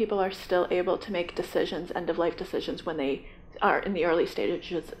lot of people are still able to make decisions, end-of-life decisions, when they are in the early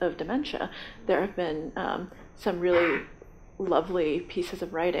stages of dementia. There have been some really lovely pieces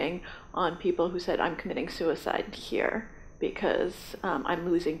of writing on people who said, I'm committing suicide here because I'm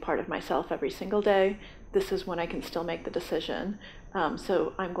losing part of myself every single day. This is when I can still make the decision.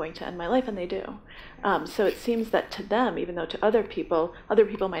 So I'm going to end my life, and they do. So it seems that to them, even though to other people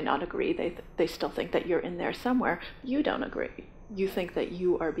might not agree, they still think that you're in there somewhere. You don't agree. You think that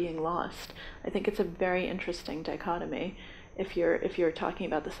you are being lost. I think it's a very interesting dichotomy if you're talking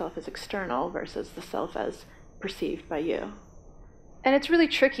about the self as external versus the self as perceived by you. And it's really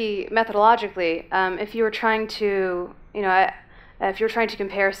tricky methodologically. If you were trying to,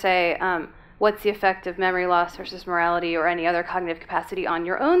 compare, say, what's the effect of memory loss versus morality or any other cognitive capacity on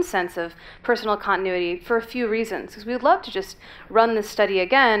your own sense of personal continuity, for a few reasons. Because we would love to just run this study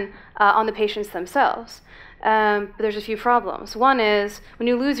again on the patients themselves. But there's a few problems. One is, when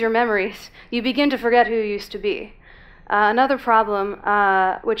you lose your memories, you begin to forget who you used to be. Another problem,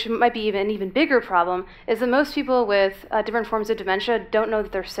 which might be an even bigger problem, is that most people with different forms of dementia don't know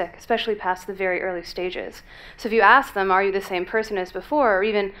that they're sick, especially past the very early stages. So if you ask them, are you the same person as before, or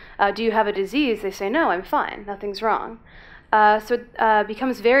even, do you have a disease, they say, no, I'm fine, nothing's wrong. So it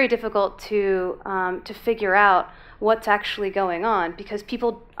becomes very difficult to figure out what's actually going on, because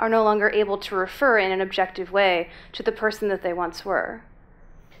people are no longer able to refer in an objective way to the person that they once were.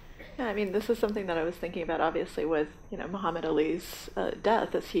 Yeah, I mean, this is something that I was thinking about, obviously, with Muhammad Ali's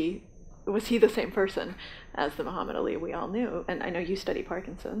death. Was he the same person as the Muhammad Ali we all knew? And I know you study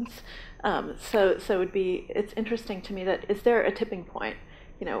Parkinson's, so it's interesting to me that, is there a tipping point,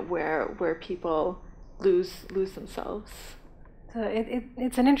 where people lose themselves? So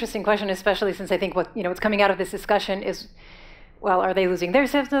it's an interesting question, especially since I think what's coming out of this discussion is, well, are they losing their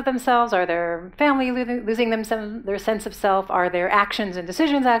sense of themselves? Are their family losing their sense of self? Are their actions and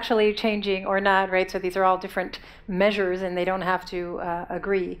decisions actually changing or not, right? So these are all different measures, and they don't have to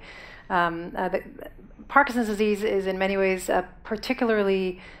agree. Parkinson's disease is in many ways a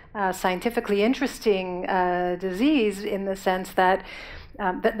particularly scientifically interesting disease, in the sense that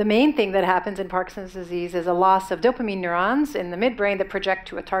the main thing that happens in Parkinson's disease is a loss of dopamine neurons in the midbrain that project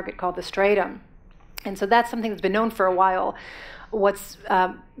to a target called the striatum. And so that's something that's been known for a while. What's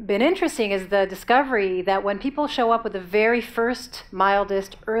been interesting is the discovery that when people show up with the very first,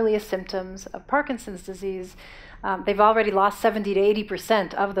 mildest, earliest symptoms of Parkinson's disease, they've already lost 70 to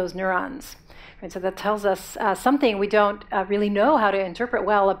 80% of those neurons. And so that tells us something we don't really know how to interpret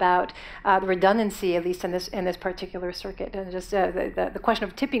well about the redundancy, at least in this particular circuit. And just the question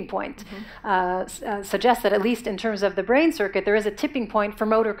of tipping point suggests that at least in terms of the brain circuit, there is a tipping point for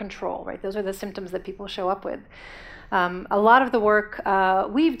motor control, right? Those are the symptoms that people show up with. A lot of the work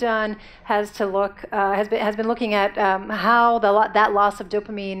we've done has been looking at how that loss of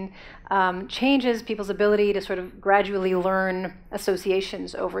dopamine changes people's ability to sort of gradually learn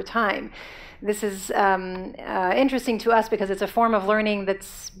associations over time. This is interesting to us because it's a form of learning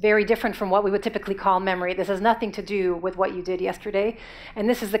that's very different from what we would typically call memory. This has nothing to do with what you did yesterday. And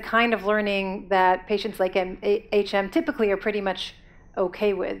this is the kind of learning that patients like HM typically are pretty much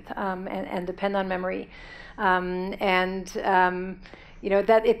okay with and depend on memory. That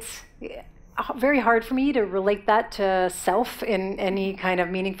it's very hard for me to relate that to self in any kind of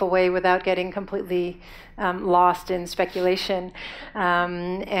meaningful way without getting completely lost in speculation. But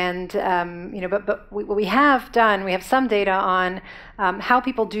what we have done, we have some data on how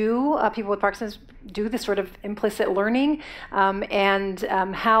people with Parkinson's do this sort of implicit learning, and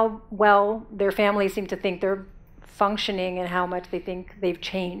how well their families seem to think they're functioning and how much they think they've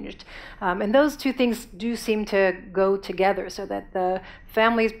changed. And those two things do seem to go together, so that the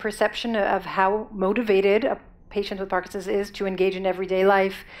family's perception of how motivated a patient with Parkinson's is to engage in everyday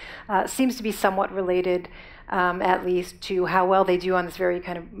life seems to be somewhat related, at least, to how well they do on this very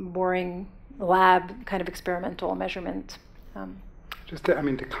kind of boring lab kind of experimental measurement. Just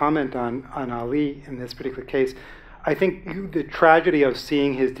to comment on Ali in this particular case, I think the tragedy of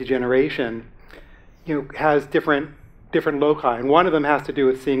seeing his degeneration has different loci, and one of them has to do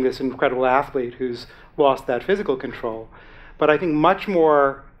with seeing this incredible athlete who's lost that physical control. But I think much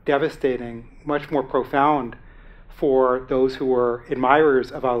more devastating, much more profound for those who were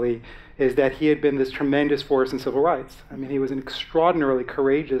admirers of Ali is that he had been this tremendous force in civil rights. I mean, he was an extraordinarily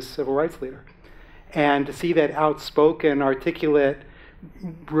courageous civil rights leader. And to see that outspoken, articulate,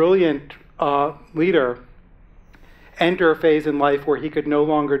 brilliant leader enter a phase in life where he could no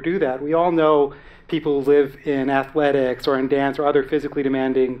longer do that. We all know people who live in athletics or in dance or other physically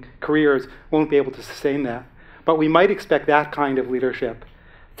demanding careers won't be able to sustain that. But we might expect that kind of leadership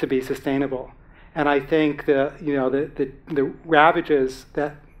to be sustainable. And I think the ravages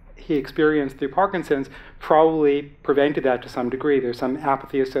that he experienced through Parkinson's probably prevented that to some degree. There's some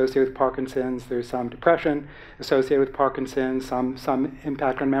apathy associated with Parkinson's, there's some depression associated with Parkinson's, some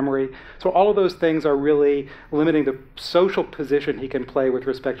impact on memory. So all of those things are really limiting the social position he can play with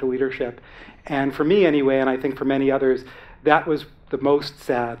respect to leadership. And for me anyway, and I think for many others, that was the most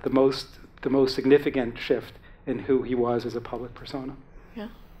sad, the most significant shift in who he was as a public persona. Yeah.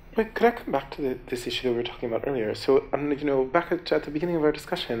 But could I come back to this issue that we were talking about earlier? So, back at the beginning of our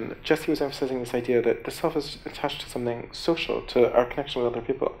discussion, Jesse was emphasizing this idea that the self is attached to something social, to our connection with other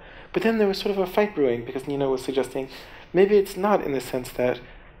people. But then there was sort of a fight brewing because Nina was suggesting maybe it's not in the sense that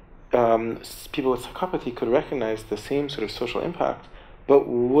people with psychopathy could recognize the same sort of social impact, but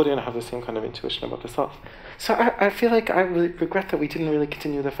wouldn't have the same kind of intuition about the self. So I feel like I really regret that we didn't really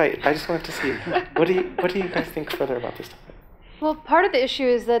continue the fight. I just wanted to see, what do you guys think further about this topic? Well, part of the issue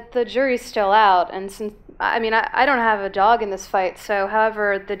is that the jury's still out, and since I don't have a dog in this fight, so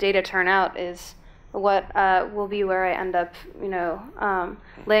however the data turn out is what will be where I end up,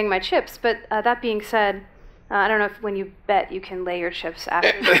 laying my chips. But that being said, I don't know if when you bet you can lay your chips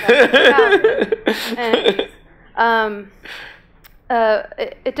after the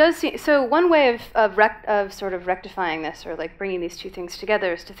it does seem so. One way of sort of rectifying this, or like bringing these two things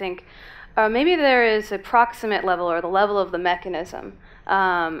together, is to think. Maybe there is a proximate level, or the level of the mechanism,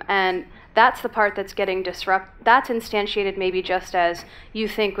 and that's the part that's getting disrupted. That's instantiated maybe just as you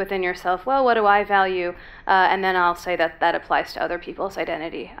think within yourself, well, what do I value? And then I'll say that applies to other people's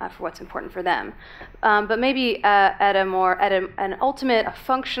identity for what's important for them. But maybe at an ultimate, a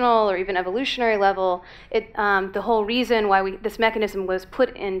functional or even evolutionary level, the whole reason why this mechanism was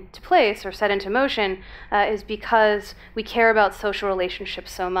put into place or set into motion is because we care about social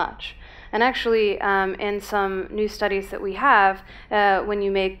relationships so much. And actually, in some new studies that we have, when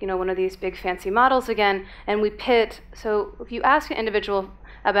you make one of these big fancy models again, and we pit, so if you ask an individual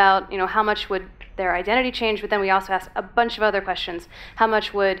about how much would their identity change, but then we also ask a bunch of other questions. How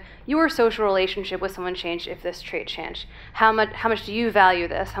much would your social relationship with someone change if this trait changed? How much do you value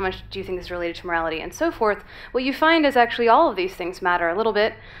this? How much do you think is related to morality, and so forth? What you find is actually all of these things matter a little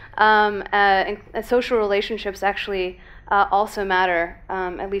bit, and social relationships actually also matter,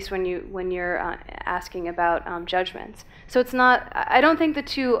 at least when you're asking about judgments. So it's not. I don't think the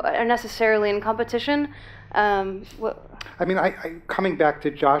two are necessarily in competition. I mean, coming back to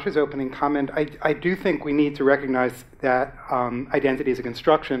Josh's opening comment, I do think we need to recognize that identity is a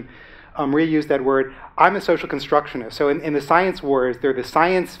construction. Maria used that word. I'm a social constructionist. So in the science wars, there are the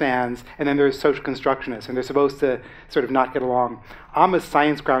science fans, and then there's social constructionists, and they're supposed to sort of not get along. I'm a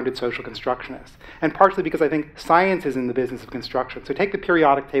science-grounded social constructionist, and partially because I think science is in the business of construction. So take the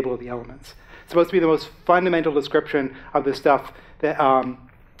periodic table of the elements. It's supposed to be the most fundamental description of the stuff that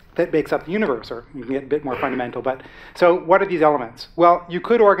that makes up the universe, or you can get a bit more fundamental. But so what are these elements? Well, you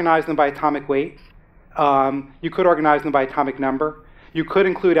could organize them by atomic weight. You could organize them by atomic number. You could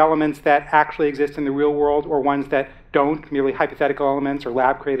include elements that actually exist in the real world or ones that don't, merely hypothetical elements or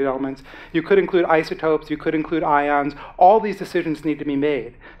lab-created elements. You could include isotopes. You could include ions. All these decisions need to be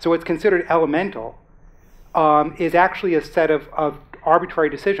made. So what's considered elemental is actually a set of arbitrary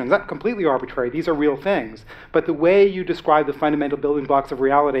decisions. Not completely arbitrary. These are real things. But the way you describe the fundamental building blocks of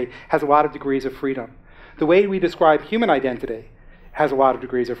reality has a lot of degrees of freedom. The way we describe human identity has a lot of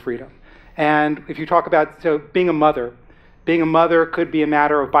degrees of freedom. And if you talk about being a mother could be a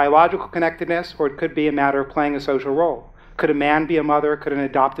matter of biological connectedness, or it could be a matter of playing a social role. Could a man be a mother? Could an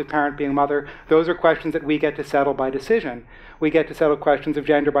adoptive parent be a mother? Those are questions that we get to settle by decision. We get to settle questions of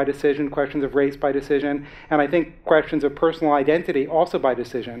gender by decision, questions of race by decision, and I think questions of personal identity also by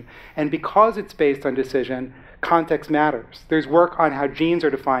decision. And because it's based on decision, context matters. There's work on how genes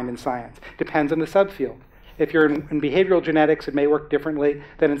are defined in science. Depends on the subfield. If you're in behavioral genetics, it may work differently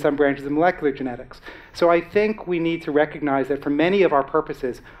than in some branches of molecular genetics. So I think we need to recognize that for many of our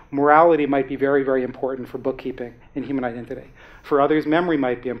purposes, morality might be very, very important for bookkeeping in human identity. For others, memory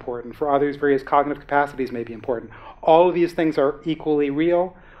might be important. For others, various cognitive capacities may be important. All of these things are equally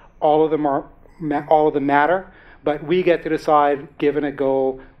real. All of them matter. But we get to decide, given a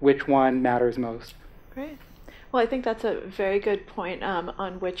goal, which one matters most. Great. Well, I think that's a very good point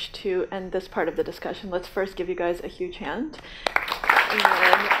on which to end this part of the discussion. Let's first give you guys a huge hand. And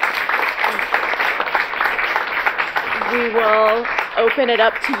then we will open it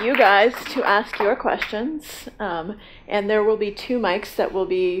up to you guys to ask your questions. And there will be 2 mics that will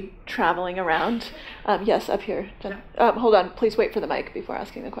be traveling around. Yes, up here. Hold on. Please wait for the mic before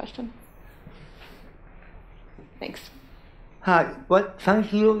asking the question. Thanks. Hi. Well,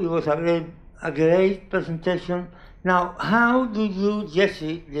 thank you. It was a great presentation. Now, how do you,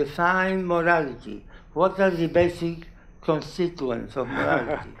 Jesse, define morality? What are the basic constituents of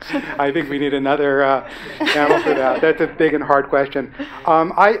morality? I think we need another panel for that. That's a big and hard question.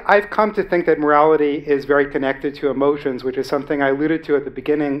 I've come to think that morality is very connected to emotions, which is something I alluded to at the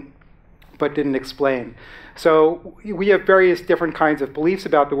beginning but didn't explain. So we have various different kinds of beliefs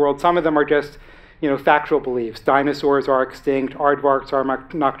about the world. Some of them are just factual beliefs. Dinosaurs are extinct, aardvarks are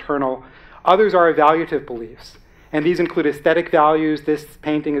nocturnal. Others are evaluative beliefs, and these include aesthetic values. This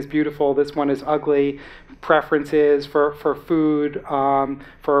painting is beautiful, this one is ugly. Preferences for food,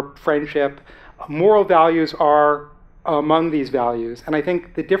 for friendship. Moral values are among these values. And I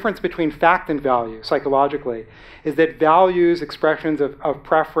think the difference between fact and value, psychologically, is that values, expressions of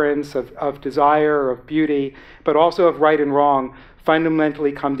preference, of desire, of beauty, but also of right and wrong,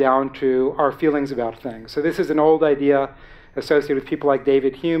 fundamentally come down to our feelings about things. So this is an old idea associated with people like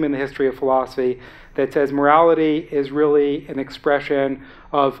David Hume in the history of philosophy that says morality is really an expression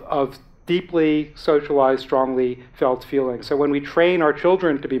of deeply socialized, strongly felt feelings. So when we train our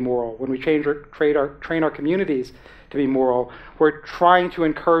children to be moral, when we train our communities to be moral, we're trying to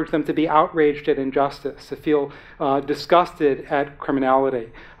encourage them to be outraged at injustice, to feel disgusted at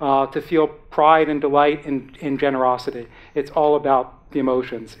criminality, to feel pride and delight in generosity. It's all about the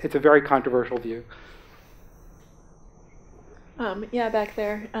emotions. It's a very controversial view. Yeah, back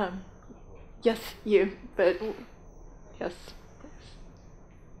there. Yes, you, but yes.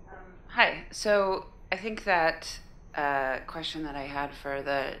 Hi. So I think that question that I had for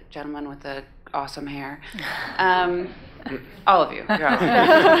the gentleman with the awesome hair, all of you, you're awesome.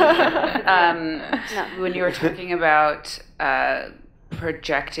 When you were talking about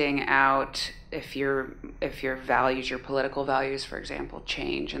projecting out if your values, your political values, for example,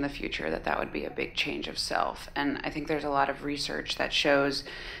 change in the future, that would be a big change of self. And I think there's a lot of research that shows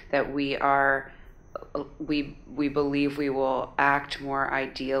that we believe we will act more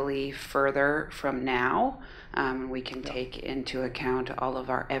ideally further from now. We can take into account all of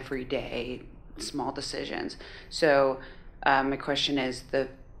our everyday small decisions. So my question is,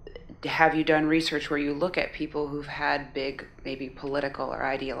 have you done research where you look at people who've had big, maybe political or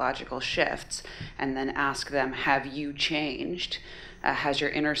ideological shifts, and then ask them, have you changed has your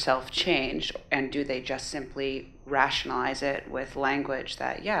inner self changed, and do they just simply rationalize it with language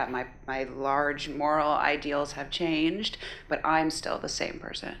that, yeah, my large moral ideals have changed, but I'm still the same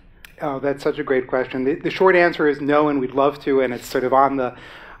person? Oh, that's such a great question. The short answer is no, and we'd love to, and it's sort of on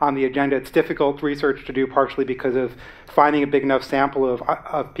the agenda. It's difficult research to do, partially because of finding a big enough sample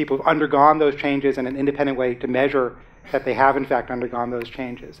of people who've undergone those changes in an independent way to measure that they have in fact undergone those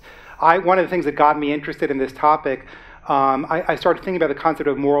changes. One of the things that got me interested in this topic, I started thinking about the concept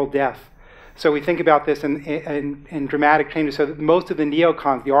of moral death. So we think about this in dramatic changes. So that most of the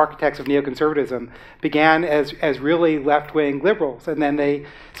neocons, the architects of neoconservatism, began as really left-wing liberals, and then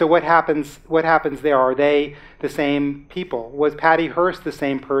so what happens there? Are they the same people? Was Patty Hearst the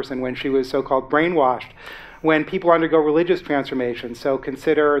same person when she was so-called brainwashed? When people undergo religious transformation, so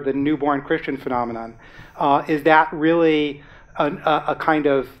consider the newborn Christian phenomenon, is that really a kind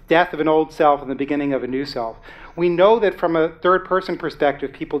of death of an old self and the beginning of a new self? We know that from a third-person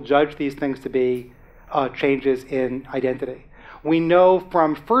perspective, people judge these things to be changes in identity. We know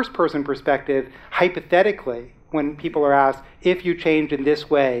from first-person perspective, hypothetically, when people are asked, if you changed in this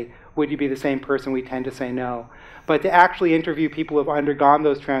way, would you be the same person? We tend to say no. But to actually interview people who have undergone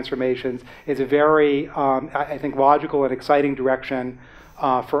those transformations is a very, I think, logical and exciting direction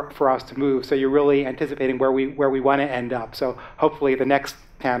for us to move. So you're really anticipating where we want to end up. So hopefully the next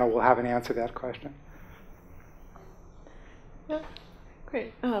panel will have an answer to that question. Yeah,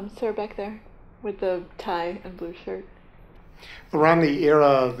 great. Sarah back there with the tie and blue shirt. Around the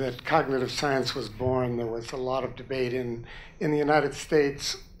era that cognitive science was born, there was a lot of debate in the United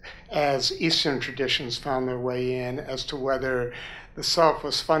States as Eastern traditions found their way in as to whether the self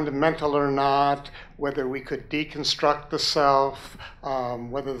was fundamental or not, whether we could deconstruct the self,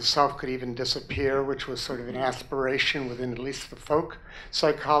 whether the self could even disappear, which was sort of an aspiration within at least the folk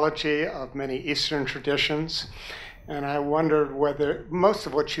psychology of many Eastern traditions. And I wondered whether most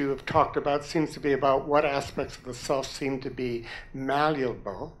of what you have talked about seems to be about what aspects of the self seem to be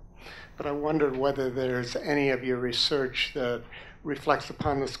malleable. But I wondered whether there's any of your research that reflects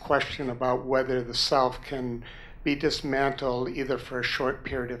upon this question about whether the self can be dismantled either for a short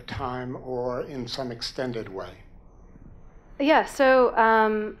period of time or in some extended way. Yeah, so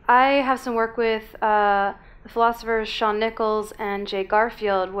I have some work with the philosophers Sean Nichols and Jay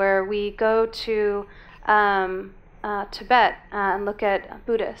Garfield, where we go to Tibet and look at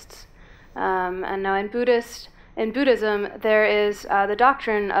Buddhists. And now in Buddhism, there is the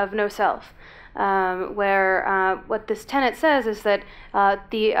doctrine of no self, where what this tenet says is that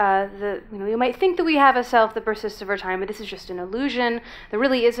you might think that we have a self that persists over time, but this is just an illusion. There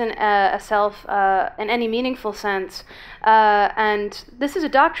really isn't a self in any meaningful sense, and this is a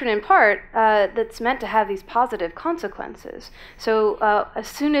doctrine in part that's meant to have these positive consequences. So as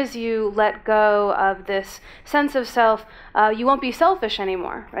soon as you let go of this sense of self, you won't be selfish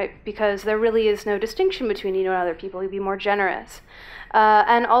anymore, right? Because there really is no distinction between you and other people. You'll be more generous.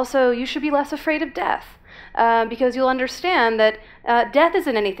 And also, you should be less afraid of death, because you'll understand that death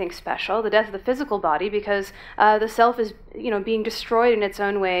isn't anything special, the death of the physical body, because the self is, being destroyed in its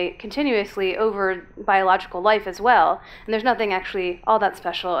own way continuously over biological life as well. And there's nothing actually all that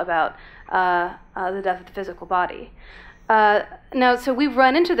special about the death of the physical body. Now, so we've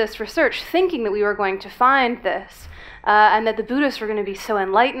run into this research thinking that we were going to find this, and that the Buddhists were going to be so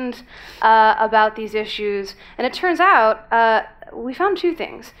enlightened about these issues. And it turns out we found two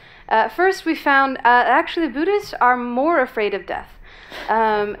things. First, we found actually the Buddhists are more afraid of death.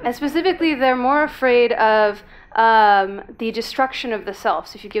 And specifically, they're more afraid of the destruction of the self.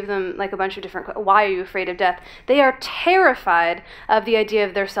 So if you give them like a bunch of different, why are you afraid of death? They are terrified of the idea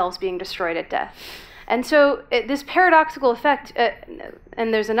of their selves being destroyed at death. And so this paradoxical effect,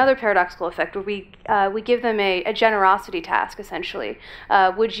 and there's another paradoxical effect where we give them a generosity task, essentially.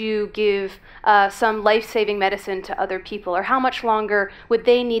 Would you give some life-saving medicine to other people? Or how much longer would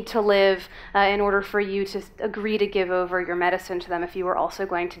they need to live in order for you to agree to give over your medicine to them if you were also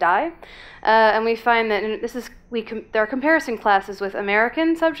going to die? And we find that there are comparison classes with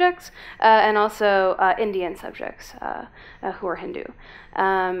American subjects and also Indian subjects who are Hindu.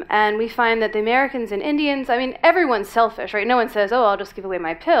 And we find that the Americans and Indians, everyone's selfish, right? No one says, "Oh, I'll just give away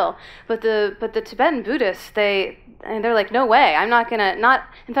my pill." But the Tibetan Buddhists, they're like, "No way! I'm not gonna." Not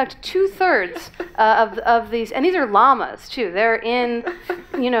in fact, 2/3 of these, and these are lamas too. They're in,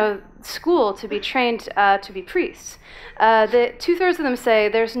 school to be trained to be priests. The 2/3 of them say,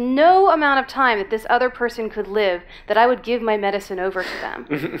 "There's no amount of time that this other person could live that I would give my medicine over to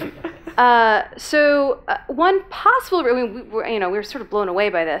them." One possible, I mean, we're sort of blown away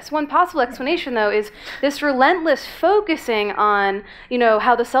by this. One possible explanation, though, is this relentless focusing on,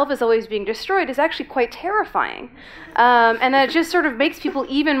 how the self is always being destroyed is actually quite terrifying. And that just sort of makes people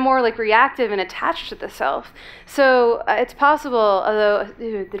even more like reactive and attached to the self. So it's possible, although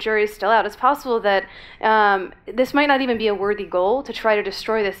the jury is still out, it's possible that this might not even be a worthy goal to try to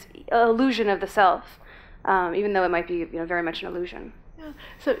destroy this illusion of the self, even though it might be very much an illusion. Yeah.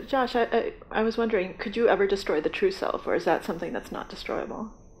 So Josh, I was wondering, could you ever destroy the true self, or is that something that's not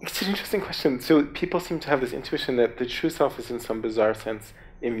destroyable? It's an interesting question. So people seem to have this intuition that the true self is in some bizarre sense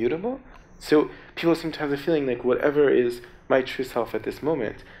immutable. So people seem to have the feeling like whatever is my true self at this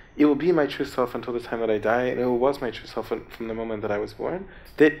moment, it will be my true self until the time that I die, and it was my true self from the moment that I was born.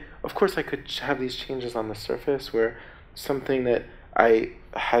 That, of course, I could have these changes on the surface where something that I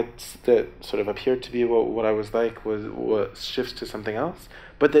had that sort of appeared to be what I was like was shifts to something else,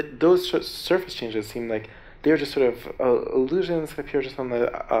 but that those surface changes seem like they're just sort of illusions that appear just on the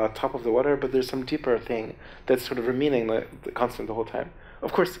top of the water, but there's some deeper thing that's sort of remaining the constant the whole time.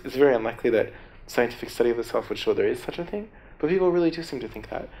 Of course, it's very unlikely that scientific study of the self would show there is such a thing, but people really do seem to think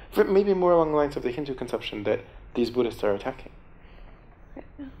that. Maybe more along the lines of the Hindu conception that these Buddhists are attacking.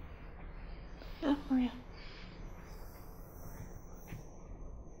 Yeah. Yeah, Maria.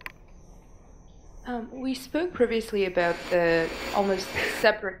 We spoke previously about the almost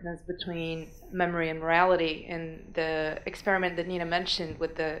separateness between memory and morality in the experiment that Nina mentioned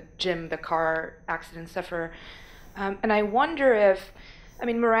with the car accident sufferer. And I wonder if,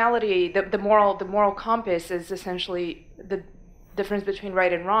 morality, the moral compass is essentially the difference between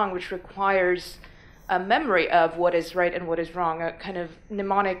right and wrong, which requires a memory of what is right and what is wrong, a kind of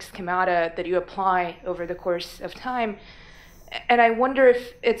mnemonic schemata that you apply over the course of time. And I wonder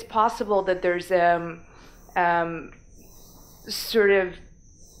if it's possible that there's sort of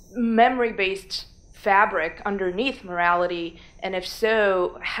memory-based fabric underneath morality, and if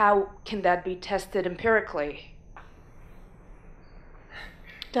so, how can that be tested empirically?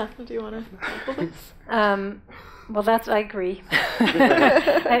 Daphne, do you want to tackle this? Well, I agree,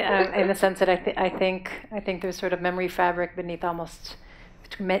 in the sense that I think there's sort of memory fabric beneath almost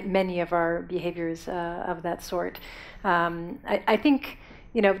many of our behaviors of that sort. I think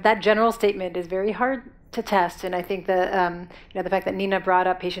that general statement is very hard to test, and I think that the fact that Nina brought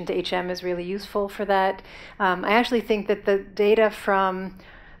up patient to HM is really useful for that. I actually think that the data from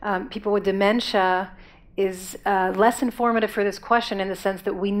people with dementia is less informative for this question, in the sense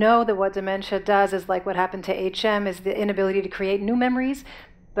that we know that what dementia does is like what happened to HM, is the inability to create new memories.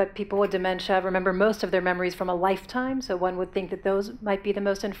 But people with dementia remember most of their memories from a lifetime, so one would think that those might be the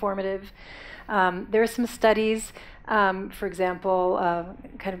most informative. There are some studies, for example,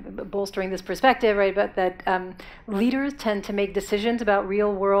 kind of bolstering this perspective, right, but that leaders tend to make decisions about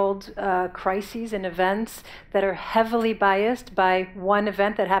real-world crises and events that are heavily biased by one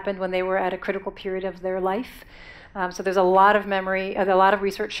event that happened when they were at a critical period of their life. So there's a lot of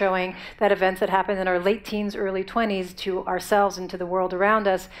research showing that events that happen in our late teens, early 20s to ourselves and to the world around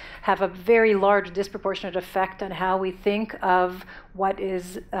us have a very large disproportionate effect on how we think of what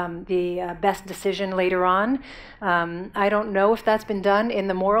is the best decision later on. I don't know if that's been done in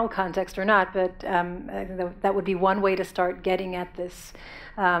the moral context or not, but that would be one way to start getting at this.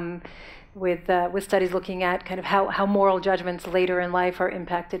 With studies looking at kind of how moral judgments later in life are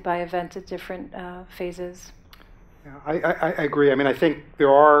impacted by events at different phases. Yeah, I agree. I think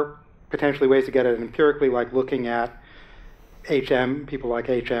there are potentially ways to get it empirically, like looking at people like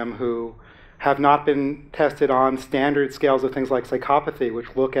HM who have not been tested on standard scales of things like psychopathy,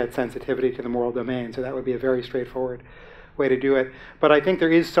 which look at sensitivity to the moral domain. So that would be a very straightforward way to do it. But I think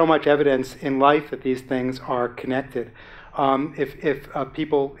there is so much evidence in life that these things are connected. If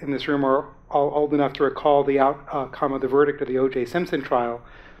people in this room are old enough to recall the outcome of the verdict of the O.J. Simpson trial,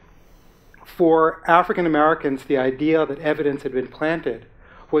 for African Americans, the idea that evidence had been planted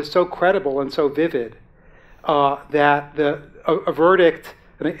was so credible and so vivid that a verdict,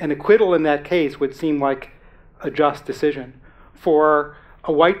 an acquittal in that case, would seem like a just decision. For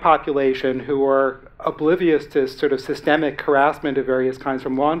a white population who are oblivious to sort of systemic harassment of various kinds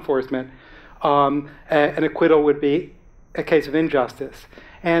from law enforcement, an acquittal would be a case of injustice.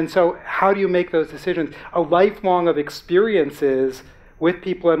 And so how do you make those decisions? A lifelong of experiences with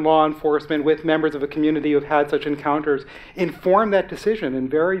people in law enforcement, with members of a community who've had such encounters, inform that decision in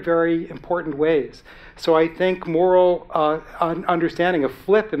very, very important ways. So I think moral understanding, a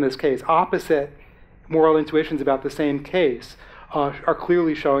flip in this case, opposite moral intuitions about the same case, are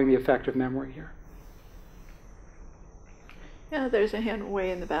clearly showing the effect of memory here. Yeah, there's a hand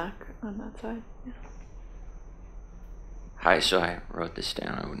way in the back on that side. Yeah. Hi, so I wrote this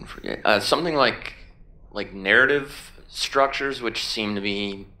down, I wouldn't forget. Something like narrative structures, which seem to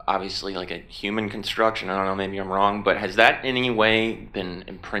be obviously like a human construction. I don't know, maybe I'm wrong, but has that in any way been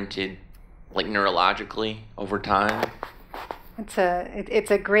imprinted like neurologically over time?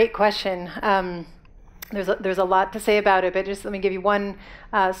 It's a great question. There's a lot to say about it, but just let me give you one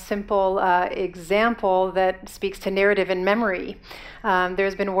simple example that speaks to narrative and memory.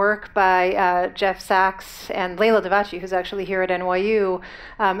 There's been work by Jeff Sachs and Leila Davachi, who's actually here at NYU,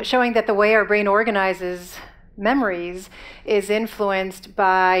 showing that the way our brain organizes memories is influenced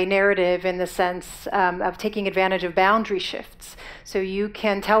by narrative in the sense of taking advantage of boundary shifts. So you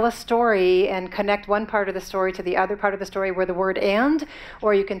can tell a story and connect one part of the story to the other part of the story where the word and,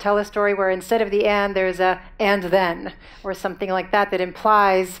 or you can tell a story where instead of the and, there's a and then, or something like that that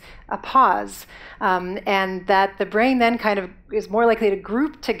implies a pause. And that the brain then kind of is more likely to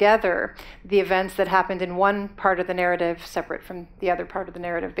group together the events that happened in one part of the narrative separate from the other part of the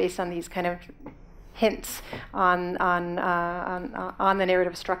narrative based on these kind of hints on the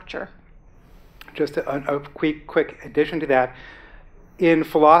narrative structure. Just a quick addition to that. In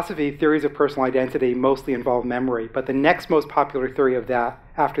philosophy, theories of personal identity mostly involve memory, but the next most popular theory of that,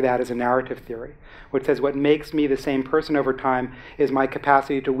 after that, is a narrative theory, which says what makes me the same person over time is my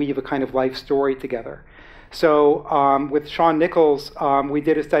capacity to weave a kind of life story together. So with Sean Nichols, we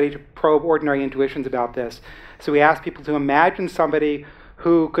did a study to probe ordinary intuitions about this. So we asked people to imagine somebody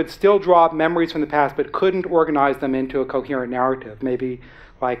who could still draw up memories from the past but couldn't organize them into a coherent narrative, maybe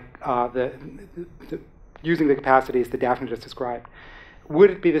like using the capacities that Daphne just described. Would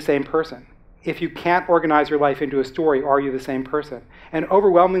it be the same person? If you can't organize your life into a story, are you the same person? And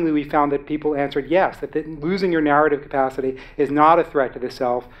overwhelmingly, we found that people answered yes, that losing your narrative capacity is not a threat to the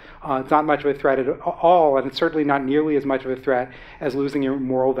self. It's not much of a threat at all, and it's certainly not nearly as much of a threat as losing your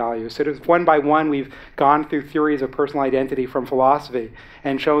moral values. So just one by one, we've gone through theories of personal identity from philosophy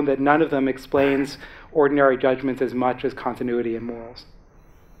and shown that none of them explains ordinary judgments as much as continuity and morals.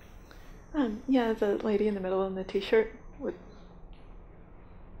 Yeah, the lady in the middle in the T-shirt would.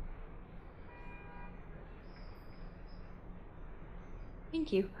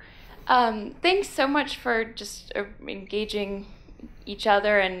 Thank you. Thanks so much for just engaging each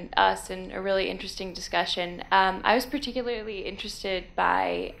other and us in a really interesting discussion. I was particularly interested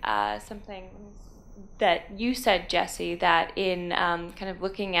by something that you said, Jesse, that in kind of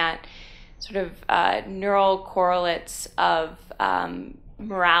looking at sort of neural correlates of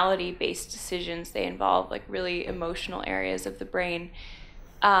morality-based decisions, they involve like really emotional areas of the brain.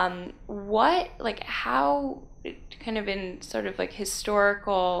 How kind of in sort of like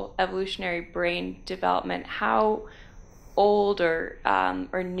historical evolutionary brain development, how old or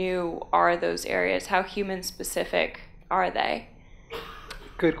new are those areas? How human specific are they?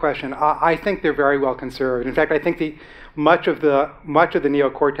 Good question. I think they're very well conserved. In fact, I think much of the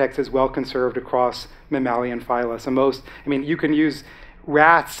neocortex is well conserved across mammalian phyla. So you can use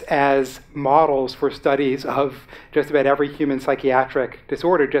rats as models for studies of just about every human psychiatric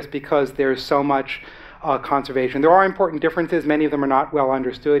disorder just because there's so much conservation. There are important differences. Many of them are not well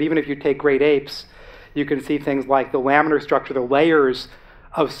understood. Even if you take great apes, you can see things like the laminar structure, the layers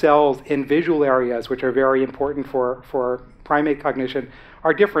of cells in visual areas, which are very important for primate cognition,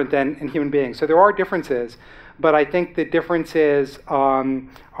 are different than in human beings. So there are differences, but I think the differences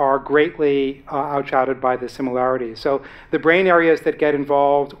are greatly outshadowed by the similarities. So the brain areas that get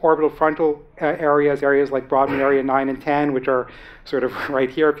involved, orbital frontal areas like Brodmann area 9 and 10, which are sort of right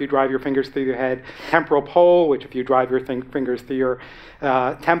here if you drive your fingers through your head, temporal pole, which if you drive your fingers through your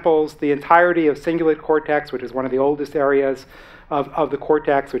temples, the entirety of cingulate cortex, which is one of the oldest areas of the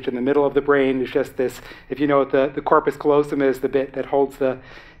cortex, which in the middle of the brain is just this, if you know what the corpus callosum is, the bit that holds the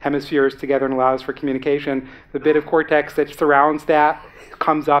hemispheres together and allows for communication, the bit of cortex that surrounds that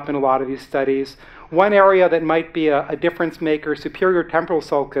comes up in a lot of these studies. One area that might be a difference maker, superior temporal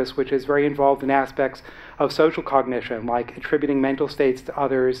sulcus, which is very involved in aspects of social cognition, like attributing mental states to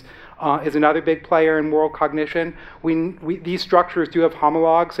others, is another big player in moral cognition. These structures do have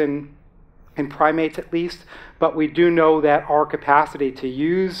homologs in primates at least, but we do know that our capacity to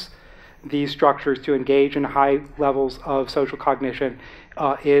use these structures to engage in high levels of social cognition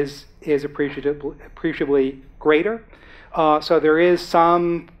is appreciably greater. So there is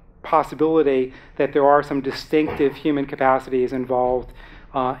some possibility that there are some distinctive human capacities involved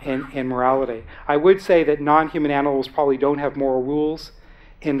in morality. I would say that non-human animals probably don't have moral rules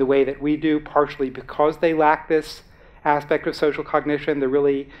in the way that we do, partially because they lack this aspect of social cognition,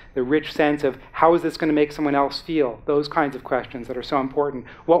 the rich sense of how is this going to make someone else feel, those kinds of questions that are so important.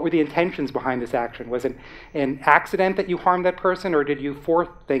 What were the intentions behind this action? Was it an accident that you harmed that person, or did you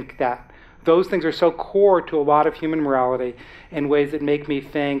forethink that those things are so core to a lot of human morality in ways that make me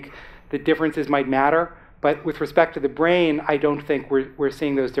think that differences might matter. But with respect to the brain, I don't think we're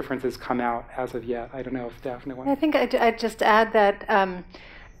seeing those differences come out as of yet. I don't know if Daphne wants. I think I'd just add that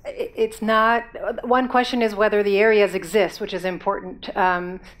it's not. One question is whether the areas exist, which is important.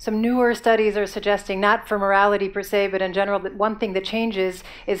 Some newer studies are suggesting, not for morality per se, but in general, that one thing that changes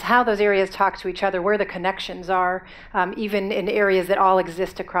is how those areas talk to each other, where the connections are, even in areas that all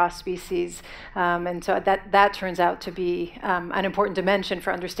exist across species. And so that turns out to be an important dimension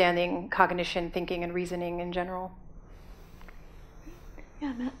for understanding cognition, thinking, and reasoning in general.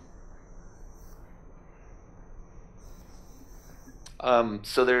 Yeah, Matt.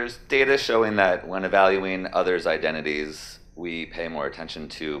 So there's data showing that when evaluating others' identities, we pay more attention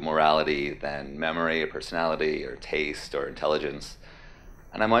to morality than memory or personality or taste or intelligence.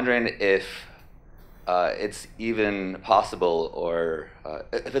 And I'm wondering if it's even possible, or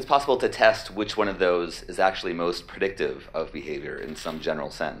if it's possible to test which one of those is actually most predictive of behavior in some general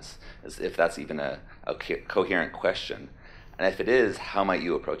sense, as if that's even a coherent question. And if it is, how might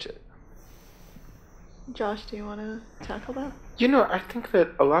you approach it? Josh, do you want to tackle that? I think that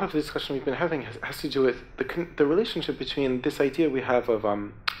a lot of the discussion we've been having has to do with the relationship between this idea we have of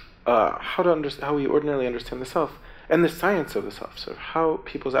how we ordinarily understand the self and the science of the self, so how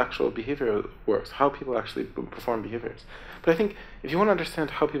people's actual behavior works, how people actually perform behaviors. But I think if you want to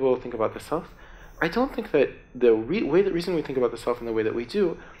understand how people think about the self, I don't think that the reason we think about the self in the way that we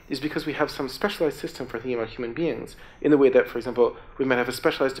do is because we have some specialized system for thinking about human beings, in the way that, for example, we might have a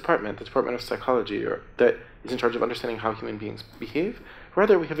specialized department, the Department of Psychology, or that is in charge of understanding how human beings behave.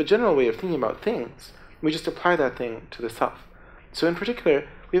 Rather, we have a general way of thinking about things. We just apply that thing to the self. So in particular,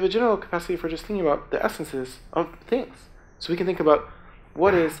 we have a general capacity for just thinking about the essences of things. So we can think about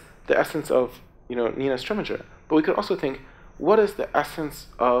what is the essence of, Nina Strominger, but we could also think, what is the essence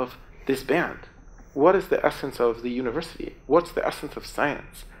of this band? What is the essence of the university? What's the essence of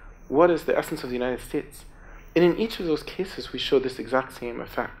science? What is the essence of the United States? And in each of those cases, we show this exact same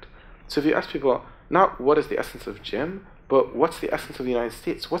effect. So if you ask people, not what is the essence of Jim, but what's the essence of the United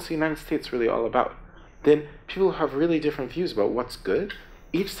States? What's the United States really all about? Then people have really different views about what's good.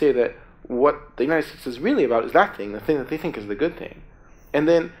 Each say that what the United States is really about is that thing, the thing that they think is the good thing. And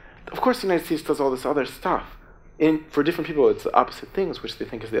then, of course, the United States does all this other stuff. And for different people, it's the opposite things, which they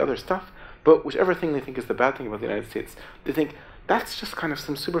think is the other stuff. But whichever thing they think is the bad thing about the United States, they think that's just kind of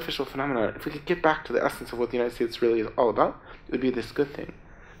some superficial phenomenon. If we could get back to the essence of what the United States really is all about, it would be this good thing.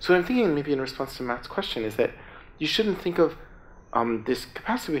 So what I'm thinking, maybe in response to Matt's question, is that you shouldn't think of this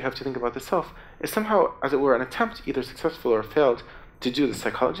capacity we have to think about the self as somehow, as it were, an attempt, either successful or failed, to do the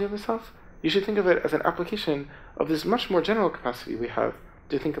psychology of the self. You should think of it as an application of this much more general capacity we have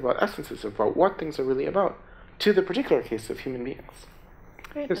to think about essences, about what things are really about, to the particular case of human beings.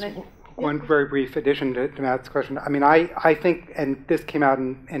 Great. Just one very brief addition to Matt's question. I mean, I think, and this came out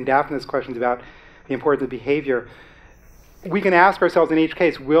in Daphne's questions about the importance of behavior, we can ask ourselves in each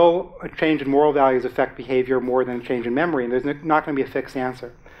case, will a change in moral values affect behavior more than a change in memory? And there's not going to be a fixed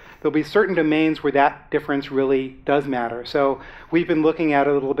answer. There'll be certain domains where that difference really does matter. So we've been looking at it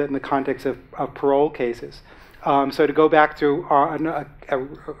a little bit in the context of parole cases. So to go back to a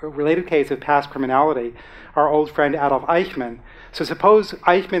related case of past criminality, our old friend Adolf Eichmann. So suppose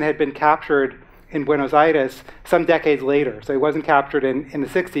Eichmann had been captured in Buenos Aires some decades later. So he wasn't captured in the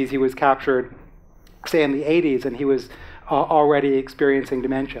 60s, he was captured, say, in the 80s, and he was already experiencing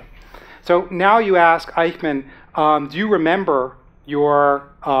dementia. So now you ask Eichmann, do you remember your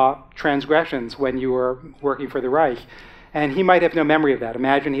transgressions when you were working for the Reich? And he might have no memory of that.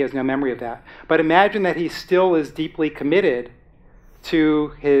 Imagine he has no memory of that. But imagine that he still is deeply committed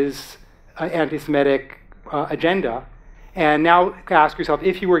to his anti-Semitic agenda. And now ask yourself,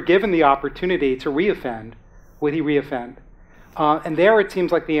 if he were given the opportunity to reoffend, would he reoffend? And there it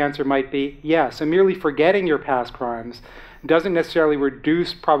seems like the answer might be yes. So merely forgetting your past crimes doesn't necessarily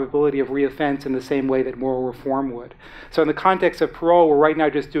reduce probability of reoffense in the same way that moral reform would. So in the context of parole, we're right now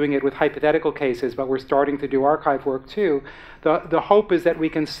just doing it with hypothetical cases, but we're starting to do archive work too. The hope is that we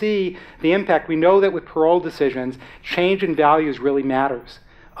can see the impact. We know that with parole decisions, change in values really matters.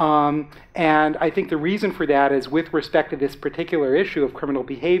 And I think the reason for that is with respect to this particular issue of criminal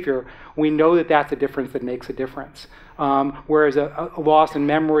behavior, we know that that's a difference that makes a difference. Whereas a loss in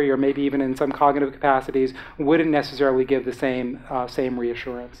memory, or maybe even in some cognitive capacities, wouldn't necessarily give the same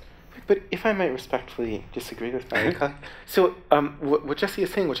reassurance. But if I might respectfully disagree with that. So what Jesse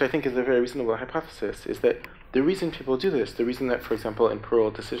is saying, which I think is a very reasonable hypothesis, is that the reason people do this, the reason that, for example, in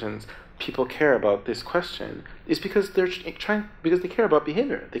parole decisions, people care about this question, is because because they care about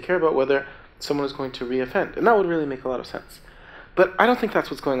behavior. They care about whether someone is going to reoffend. And that would really make a lot of sense. But I don't think that's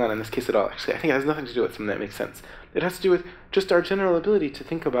what's going on in this case at all, actually. I think it has nothing to do with something that makes sense. It has to do with just our general ability to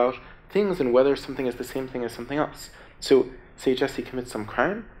think about things and whether something is the same thing as something else. So, say Jesse commits some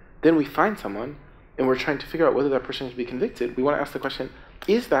crime, then we find someone, and we're trying to figure out whether that person should be convicted. We want to ask the question,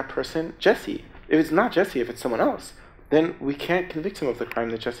 is that person Jesse? If it's not Jesse, if it's someone else, then we can't convict him of the crime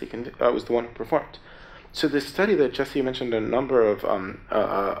that Jesse was the one who performed. So this study that Jesse mentioned a number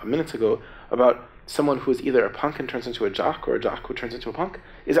of minutes ago about someone who is either a punk and turns into a jock or a jock who turns into a punk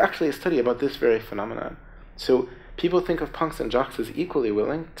is actually a study about this very phenomenon. So people think of punks and jocks as equally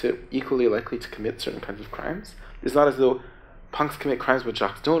likely to commit certain kinds of crimes. It's not as though punks commit crimes but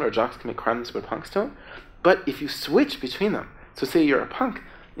jocks don't, or jocks commit crimes but punks don't. But if you switch between them, so say you're a punk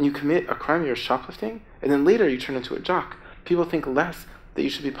and you commit a crime, you're shoplifting, and then later you turn into a jock, people think less that you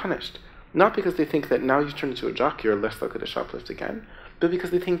should be punished. Not because they think that now you turn into a jock, you're less likely to shoplift again, but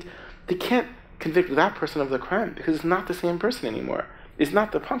because they think they can't convict that person of the crime because it's not the same person anymore. It's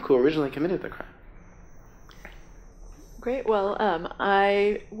not the punk who originally committed the crime. Great. Well,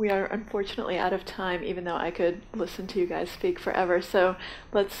 we are unfortunately out of time, even though I could listen to you guys speak forever. So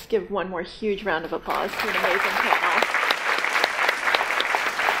let's give one more huge round of applause to an amazing panel.